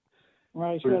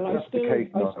 Right. Well, I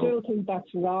still think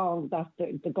that's wrong, that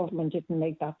the government didn't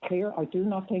make that clear. I do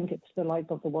not think it's the like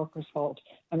of the workers' fault.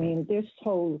 I mean, this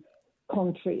whole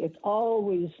country, it's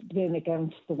always been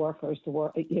against the workers.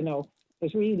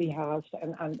 It really has,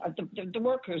 and the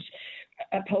workers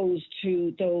opposed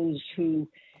to those who,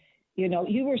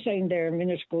 you were saying there a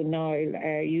minute ago,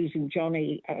 Niall, using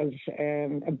Johnny as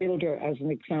a builder as an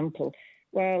example.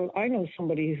 Well, I know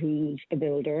somebody who's a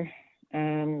builder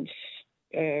and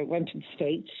went to the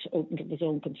States, opened up his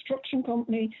own construction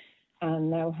company, and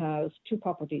now has 2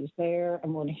 properties there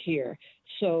and 1 here.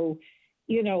 So,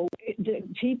 the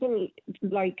people,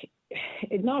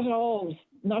 not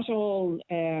all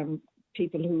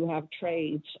people who have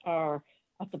trades are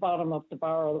at the bottom of the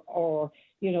barrel or,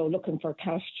 looking for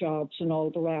cash jobs and all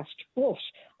the rest. But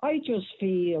I just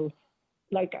feel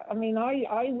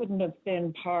I wouldn't have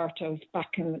been part of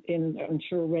back in I'm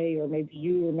sure Ray or maybe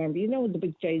you remember, the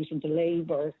big days when the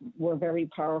Labour were very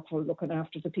powerful looking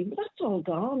after the people. That's all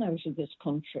gone out of this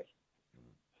country.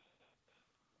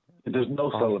 There's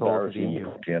no solidarity in the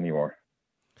country anymore.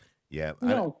 Yeah.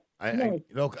 No. And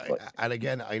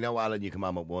again, I know, Alan, you come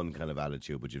on with one kind of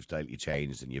attitude, but you've slightly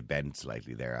changed and you've bent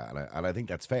slightly there, and I think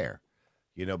that's fair.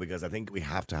 You know, because I think we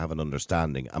have to have an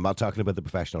understanding. I'm not talking about the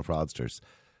professional fraudsters.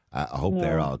 I hope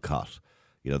they're all caught.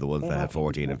 You know, the ones that had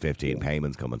 14 and 15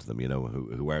 payments coming to them, you know,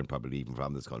 who weren't probably even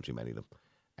from this country, many of them.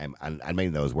 And many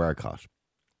of those were caught.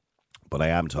 But I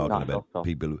am talking about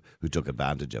people who took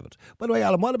advantage of it. By the way,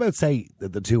 Alan, what about, say,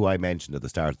 the two I mentioned at the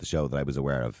start of the show that I was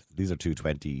aware of? These are two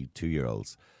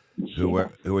 22-year-olds who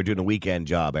were doing a weekend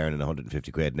job earning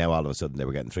 150 quid. Now, all of a sudden, they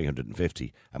were getting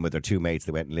 350. And with their two mates,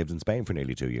 they went and lived in Spain for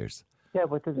nearly 2 years. Yeah,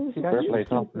 but that's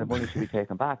something the money should be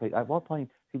taken back. At what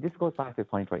point? See, this goes back to the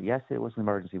point where yes, it was an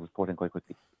emergency, was put in quite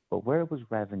quickly, but where was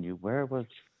revenue? Where was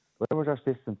our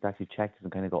systems that actually checked and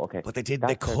kind of go, okay? But they didn't.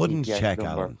 They couldn't check,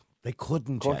 Alan. They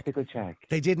couldn't check. Of course, they could check.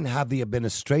 They didn't have the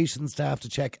administration staff to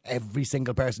check every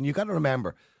single person. You've got to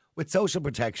remember, with social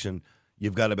protection,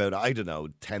 you've got about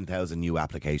 10,000 new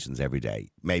applications every day.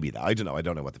 Maybe that. I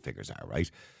don't know what the figures are,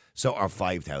 right? So, or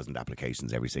 5,000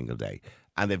 applications every single day.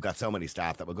 And they've got so many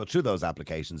staff that will go through those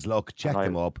applications, look, check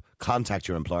them up, contact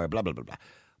your employer, blah, blah, blah, blah.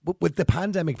 But with the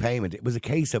pandemic payment, it was a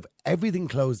case of everything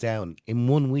closed down in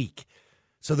 1 week.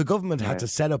 So the government had to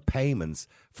set up payments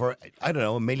for,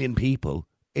 1 million people.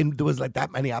 There was like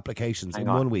that many applications in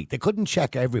 1 week. They couldn't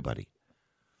check everybody.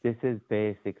 This is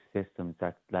basic systems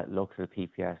that looks at the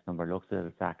PPS number, looks at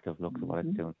its active, looks at what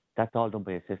it's doing. That's all done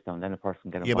by a system, and then a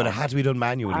person gets involved. Yeah, but it had to be done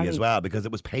manually as well because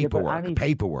it was paperwork.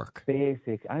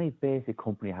 Any basic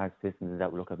company has systems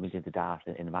that will look at millions of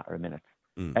data in a matter of minutes.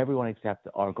 Everyone except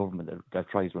our government that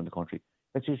tries to run the country.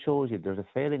 That just shows you there's a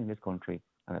failing in this country,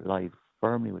 and it lies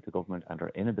firmly with the government and their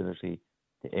inability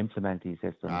to implement these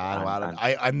systems.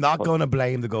 I'm not going to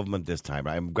blame the government this time.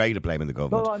 I'm great at blaming the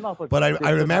government. No, I'm not. But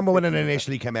I remember when it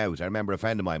initially came out, I remember a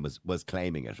friend of mine was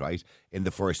claiming it, right, in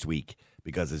the first week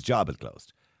because his job had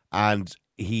closed. And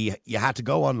you had to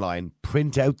go online,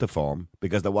 print out the form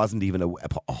because there wasn't even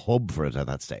a hub for it at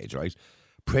that stage, right?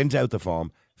 Print out the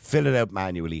form, fill it out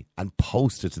manually and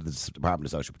post it to the Department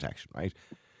of Social Protection, right?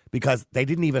 Because they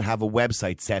didn't even have a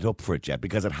website set up for it yet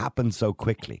because it happened so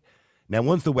quickly. Now,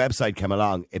 once the website came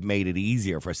along, it made it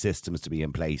easier for systems to be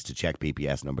in place to check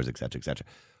PPS numbers, etc., etc.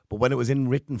 But when it was in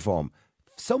written form,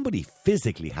 somebody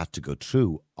physically had to go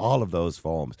through all of those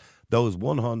forms, those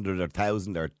 100 or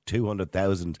 1,000 or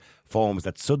 200,000 forms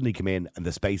that suddenly come in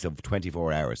the space of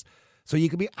 24 hours. So you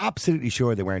could be absolutely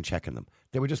sure they weren't checking them.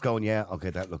 They were just going, yeah, okay,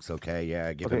 that looks okay,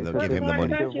 yeah, give him the money. They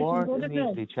weren't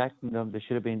immediately checking them. They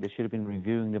should have been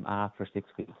reviewing them after 6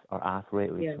 weeks or after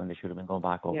 8 weeks when they should have been going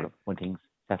back over them when things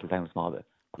settle down a small bit.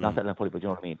 Not settling fully, but you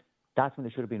know what I mean? That's when they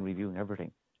should have been reviewing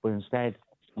everything. But instead,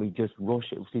 we just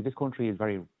rush it. See, this country is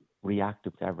very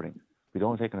reactive to everything. We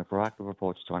don't take a proactive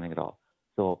approach to anything at all.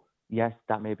 So, yes,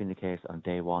 that may have been the case on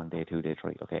day 1, day 2, day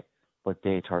 3, okay? But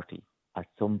day 30, at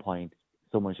some point,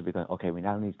 someone should be going, okay, we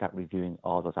now need to start reviewing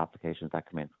all those applications that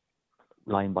come in,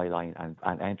 line by line,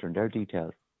 and entering their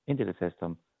details into the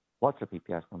system. What's their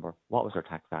PPS number? What was their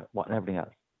tax at? What and everything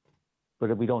else. But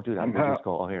if we don't do that, we just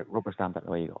go, oh, here, rubber stamp that,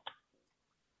 away you go.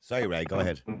 Sorry, Ray, go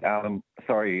ahead. Alan,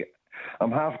 sorry.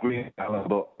 I'm half green, Alan,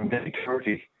 but in day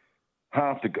 30,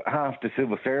 half the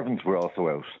civil servants were also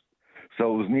out.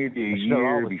 So it was nearly a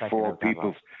year before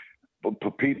people...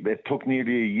 It took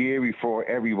nearly a year before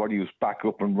everybody was back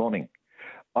up and running.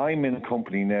 I'm in a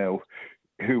company now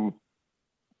who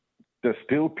there's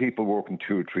still people working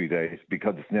 2 or 3 days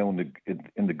because it's now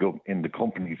in the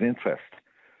company's interest.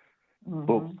 Mm-hmm.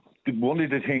 But one of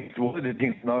the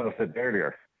things Niall said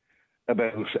earlier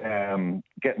about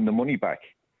getting the money back,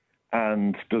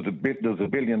 and there's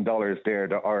 $1 billion there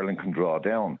that Ireland can draw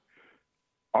down.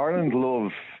 Ireland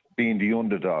loves being the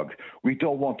underdog. We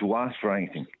don't want to ask for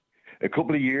anything. A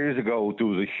couple of years ago, there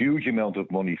was a huge amount of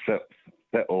money set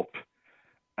up,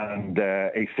 and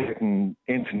a certain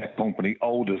internet company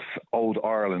owed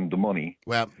Ireland the money.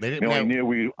 Well, they didn't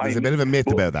know. There's a bit of a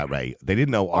myth about that, Ray. They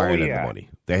didn't owe Ireland the money.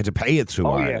 They had to pay it through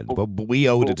Ireland, but we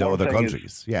owed it to other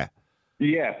countries. Yeah,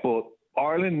 but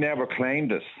Ireland never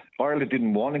claimed it. Ireland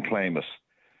didn't want to claim it.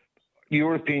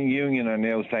 European Union are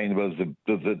now saying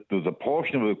there's a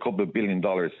portion of a couple of $1 billion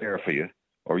there for you,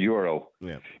 or euro.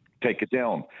 Yeah. Take it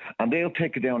down, and they'll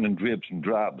take it down in dribs and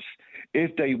drabs.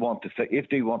 If they want to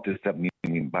 7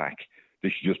 million back, they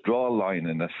should just draw a line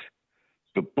in it.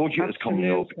 The budget is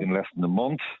coming up in less than a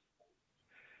month.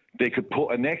 They could put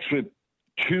an extra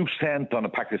 2 cents on a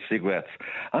pack of cigarettes,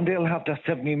 and they'll have that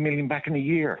 70 million back in a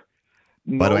year.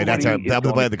 By the way,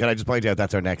 can I just point out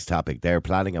that's our next topic? They're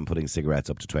planning on putting cigarettes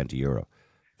up to €20.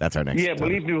 That's our next.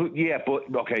 topic. But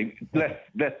okay,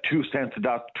 let 2 cents of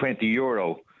that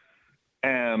 €20.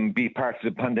 Be part of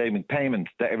the pandemic payment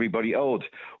that everybody owed.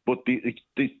 But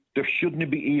there shouldn't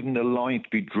be even a line to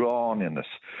be drawn in it.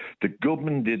 The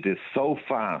government did this so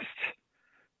fast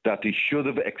that they should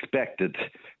have expected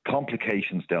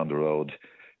complications down the road.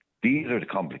 These are the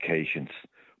complications,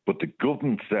 but the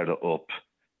government set it up.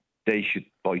 They should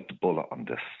bite the bullet on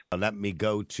this. Let me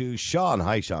go to Sean.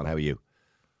 Hi, Sean. How are you?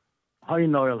 Hi,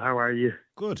 Niall. How are you?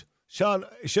 Good. Sean,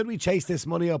 should we chase this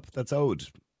money up that's owed?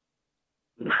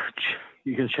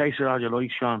 You can chase it all you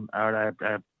like, Sean.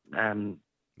 No.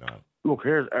 Look,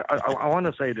 here's I want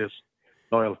to say this,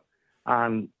 Niall,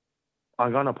 and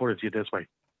I'm going to put it to you this way.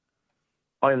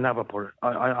 I'll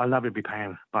never be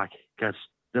paying back, because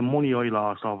the money I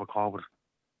lost over COVID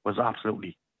was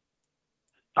absolutely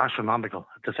astronomical.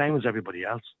 The same as everybody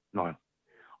else, Niall.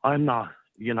 I'm not,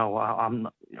 you know,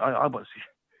 I was,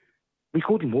 we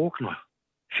couldn't walk, Niall.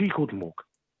 She couldn't walk.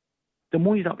 The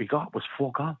money that we got was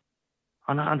fuck all.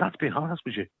 And that's being honest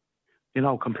with you, you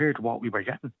know, compared to what we were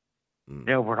getting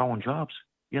out of our own jobs,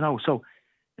 you know. So,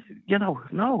 you know,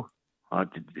 no,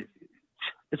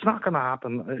 it's not going to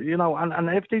happen, you know. And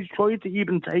if they tried to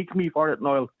even take me for it,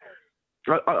 Niall,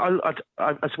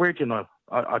 I swear to you, Niall,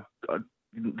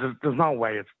 there's no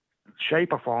way, it's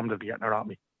shape or form they'll be getting it at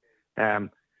me.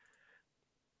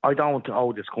 I don't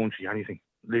owe this country anything,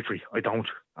 literally, I don't.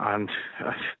 And,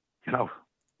 you know,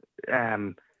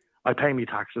 I pay me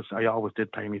taxes. I always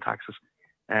did pay me taxes.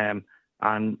 And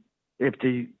if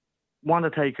they want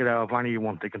to take it out of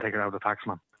anyone, they can take it out of the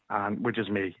taxman, and which is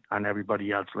me and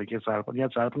everybody else, like yourself and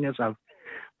yourself and yourself.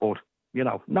 But, you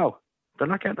know, no, they're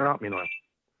not getting it off me now.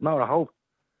 No, I hope.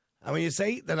 And when you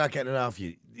say they're not getting it off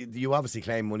you, you obviously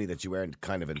claim money that you weren't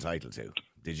kind of entitled to,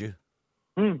 did you?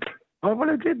 Oh, well,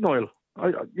 I did, Niall.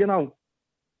 You know,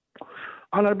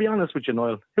 and I'll be honest with you,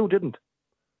 Niall, who didn't?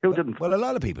 Who didn't? Well, a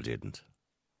lot of people didn't.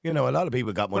 You know, a lot of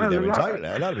people got money they were entitled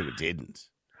to. A lot of people didn't.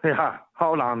 Yeah,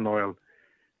 hold on, Niall.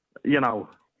 You know,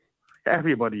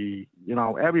 everybody I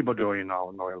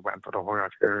know, Niall, went for the higher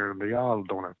tier, and they all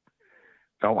done it.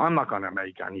 So I'm not going to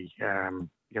make any,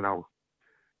 you know,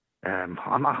 I'm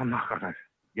not going to,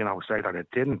 you know, say that it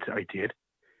didn't. I did.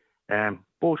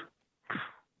 But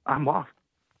I'm what?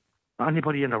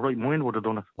 Anybody in the right mind would have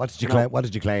done it. What did you claim? What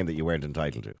did you claim that you weren't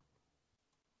entitled to?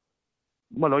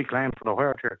 Well, I claimed for the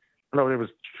higher tier. No, there was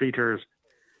 3 tiers.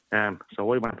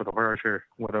 So I went for the higher tier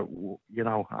with a, you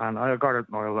know, and I got it,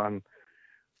 Niall,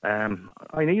 and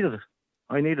I needed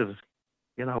it,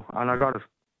 you know, and I got it.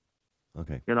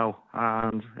 Okay. You know,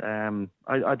 and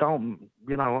I don't,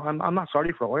 you know, I'm not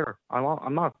sorry for it either.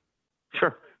 I'm not.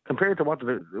 Sure, compared to what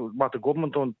the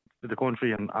government done to the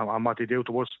country and what they do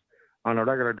to us on a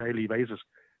regular daily basis,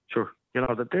 sure, you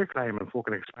know, that they're claiming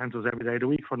fucking expenses every day of the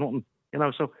week for nothing, you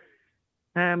know, so.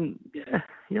 Yeah,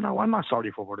 you know, I'm not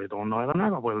sorry for what they done. I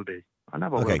never will be. I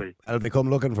never will be. And if they come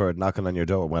looking for it, knocking on your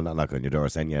door, well, not knocking on your door,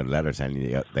 sending you a letter telling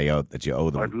you that you owe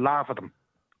them. I'd laugh at them.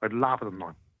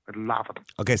 Man. I'd laugh at them.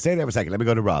 Okay, stay there for a second. Let me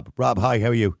go to Rob. Rob, hi, how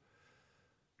are you?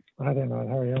 Hi there, man.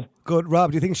 How are you? Good.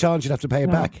 Rob, do you think Sean should have to pay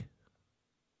it back?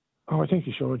 Oh, I think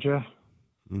he should, yeah.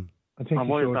 I think he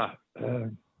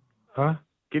should. Huh?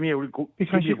 Give me a good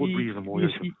reason why.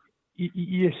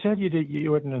 You said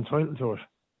you weren't entitled to it.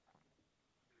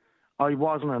 I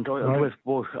wasn't entitled to it,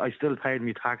 but I still paid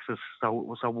me taxes. So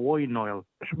why, Niall?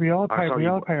 We all pay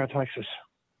our taxes.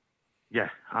 Yeah,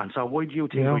 and so why do you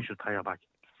think we should pay it back?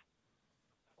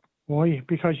 Why?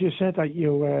 Because you said that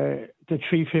the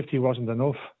 $350 wasn't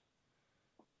enough.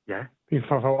 Yeah.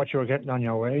 For what you were getting on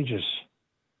your wages.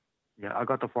 Yeah, I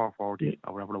got the $440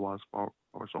 or whatever it was or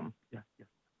something. Yeah.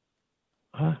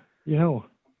 Huh? You know.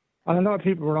 And a lot of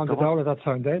people were on the dole at that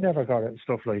time. They never got it and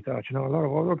stuff like that. You know, a lot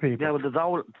of other people. Yeah,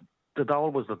 well, the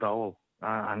dole was the dole.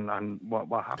 And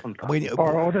what happened?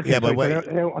 Or other people,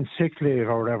 out on sick leave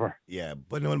or whatever. Yeah,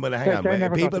 but hang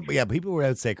on. People were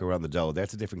out sick or on the dole.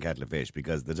 That's a different kettle of fish,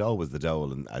 because the dole was the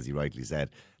dole, and as you rightly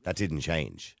said, that didn't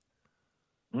change.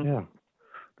 Yeah.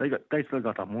 They still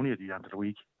got that money at the end of the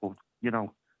week. But, you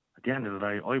know, at the end of the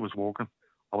day, I was working.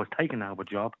 I was taking out a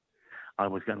job. I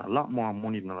was getting a lot more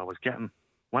money than I was getting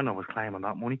when I was claiming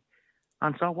that money.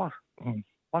 And so what?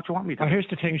 What do you want me to do? Here's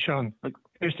the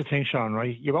thing, Sean,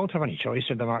 right? You won't have any choice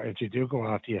in the matter if you do go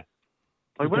after you.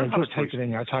 I will They'll just take it in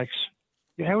your tax.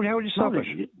 How would you stop it?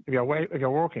 If you're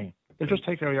working, they'll just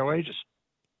take it out of your wages.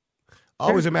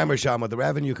 Always remember, Sean, with the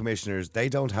revenue commissioners, they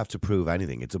don't have to prove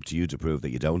anything. It's up to you to prove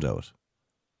that you don't owe it.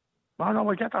 No,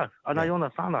 I get that. And I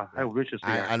understand that, how rich it's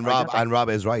there. And Rob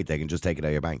is right. They can just take it out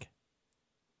of your bank.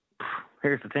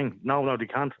 Here's the thing. No, they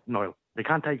can't, Niall. They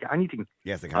can't take anything.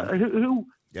 Yes, they can. Who?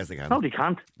 Yes, they can. No, they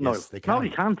can't. Yes, they can. No, they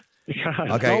can't.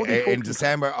 Okay, in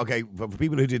December, for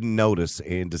people who didn't notice,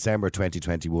 in December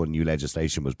 2021, new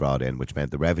legislation was brought in, which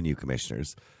meant the revenue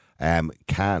commissioners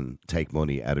can take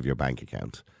money out of your bank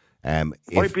account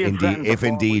If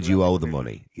indeed you owe the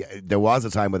money. Yeah, there was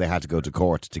a time where they had to go to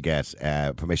court to get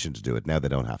permission to do it. Now they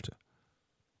don't have to.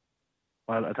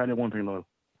 Well, I'll tell you one thing, Noel.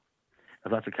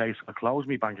 If that's the case, I close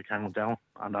my bank account down,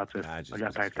 and that's it. I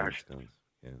get paid cash.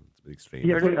 Yeah, it's a bit extreme.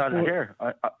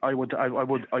 I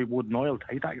would, Noel,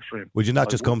 take that extreme. Would you not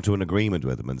just come to an agreement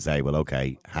with them and say, well,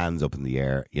 okay, hands up in the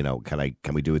air,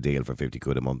 can we do a deal for 50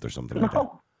 quid a month or something like that?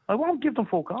 No, I won't give them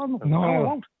full call.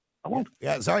 No, I won't.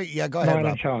 Yeah, sorry. Yeah, go ahead,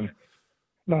 Rob. Sean.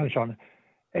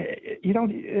 You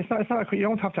don't. It's not. You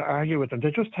don't have to argue with them.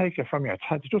 They just take it from your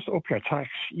tax. They just up your tax.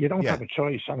 You don't have a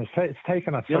choice, and it's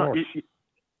taken at source.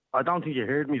 I don't think you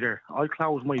heard me there. I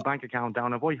close my bank account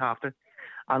down if I have to,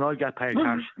 and I get paid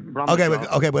cash.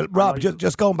 Okay. Well, Rob,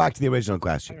 just going back to the original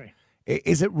question.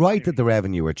 Is it right that the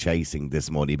revenue are chasing this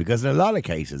money? Because in a lot of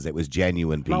cases, it was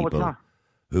genuine people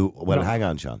who. Well, hang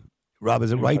on, Sean. Rob,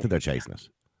 is it right that they're chasing it?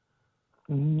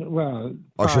 Well,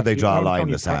 or should they draw a line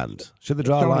in the sand? Should they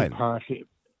draw a line? Partly.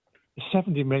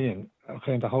 70 million,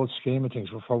 okay, in the whole scheme of things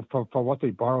for what they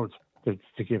borrowed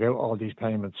to give out all these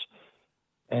payments.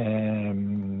 They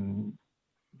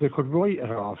could write it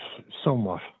off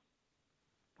somewhat,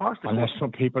 unless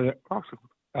some people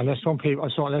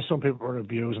were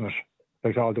abusing it,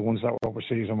 like all the ones that were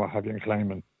overseas and what have you, and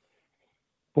claiming.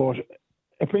 But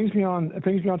it brings me on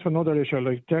to another issue.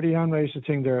 Like Derry Ann raised the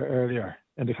thing there earlier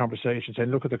in the conversation, saying,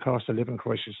 look at the cost of living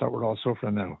crisis that we're all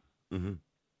suffering now. Mm-hmm.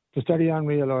 Does Derry Ann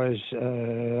realise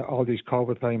all these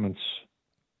COVID payments,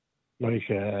 like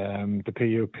the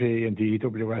PUP and the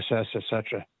EWSS,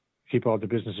 etc., keep all the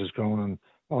businesses going and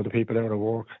all the people out of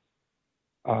work?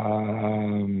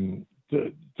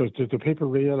 Do people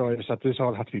realise that this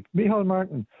all had to be... Micheál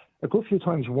Martin, a good few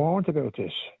times, warned about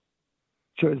this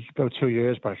about 2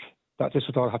 years back, that this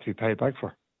would all have to be paid back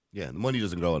for. Yeah, the money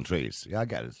doesn't grow on trees. Yeah, I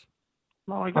get it.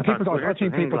 No, I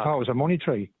think people thought it was a money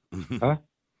tree. Huh?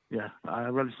 Yeah,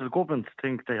 well, the government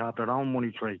think they have their own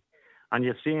money tree, and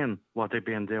you've seen what they've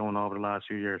been doing over the last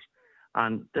few years,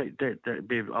 and they've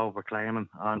been overclaiming,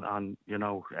 and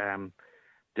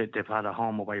they've had a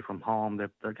home away from home.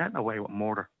 They're getting away with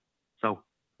murder. So,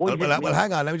 well,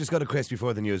 hang on. Let me just go to Chris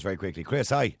before the news very quickly. Chris,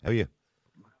 hi. How are you?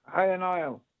 Hi,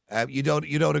 Niall. You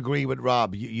don't agree with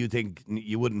Rob? You think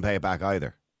you wouldn't pay it back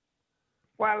either?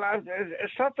 Well,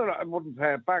 it's not that I wouldn't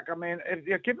pay it back. I mean, if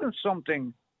you're given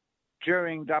something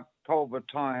during that COVID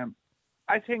time,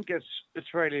 I think it's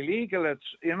fairly legal.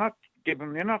 You're not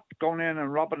going in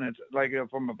and robbing it like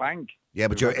from a bank. Yeah,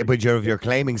 but if you're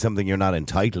claiming something you're not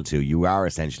entitled to, you are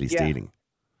essentially stealing.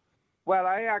 Well,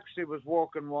 I actually was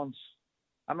working once.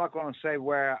 I'm not going to say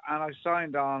where, and I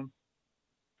signed on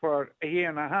for a year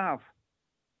and a half,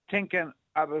 thinking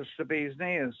I was the bee's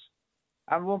knees.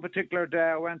 And one particular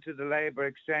day, I went to the Labour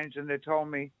Exchange, and they told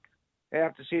me, "You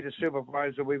have to see the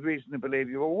supervisor. We reason to believe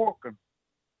you were working."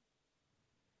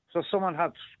 So someone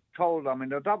had told them,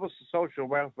 that was the social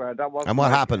welfare. That was. And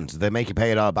what happened? Did they make you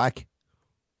pay it all back?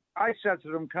 I said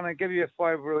to them, "Can I give you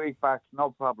 $5 a week back?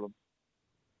 No problem."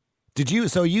 Did you?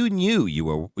 So you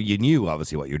knew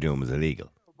obviously what you're doing was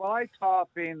illegal. Well, I thought,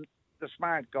 being the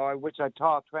smart guy, which I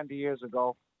thought 20 years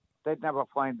ago, they'd never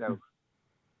find out.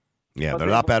 Yeah, they're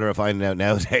a lot better at finding out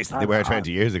nowadays than they were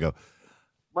 20 years ago.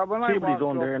 Well, when see what he's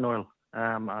done there, Noel.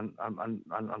 And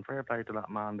fair play to that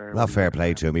man there. Not fair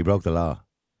play to him. He broke the law.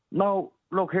 No,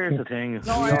 look, here's the thing.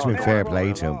 It's been fair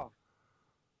play to him.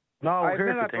 No,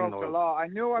 here's the thing, Noel. Broke the law. I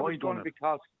knew I was going to be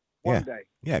caught one day.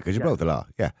 Yeah, because you broke the law.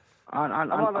 Yeah.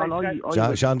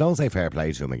 Sean, don't say fair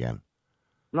play to him again.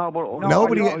 No, but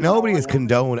nobody is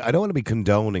condoning. I don't want to be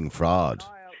condoning fraud.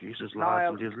 Jesus,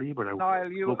 lads, just leave it out.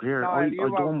 Look here, I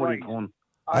done what he done.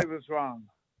 I was wrong.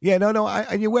 Yeah, no,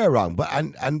 and you were wrong, but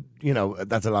and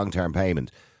that's a long-term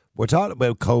payment. We're talking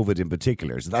about COVID in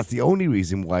particular, so that's the only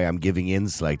reason why I'm giving in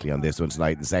slightly on this one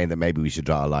tonight and saying that maybe we should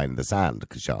draw a line in the sand,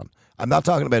 Sean. I'm not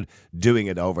talking about doing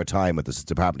it over time with the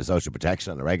Department of Social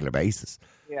Protection on a regular basis.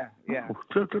 Yeah.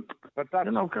 But that's,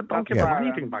 don't give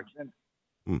anything back.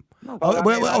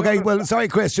 Sorry,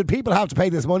 Chris, should people have to pay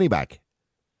this money back?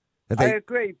 I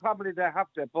agree, probably they have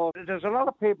to, but there's a lot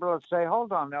of people that say,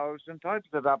 hold on now, I was entitled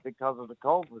to that because of the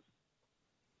COVID.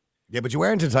 Yeah, but you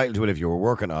weren't entitled to it if you were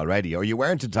working already, or you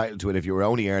weren't entitled to it if you were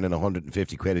only earning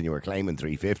 150 quid and you were claiming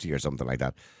 350 or something like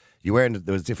that. You weren't.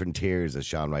 There was different tiers, as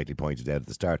Sean rightly pointed out at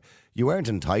the start. You weren't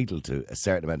entitled to a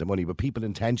certain amount of money, but people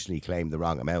intentionally claimed the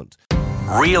wrong amount.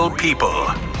 Real people,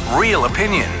 real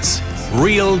opinions.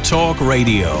 Real Talk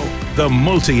Radio, the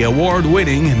multi-award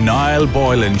winning Niall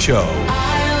Boylan Show.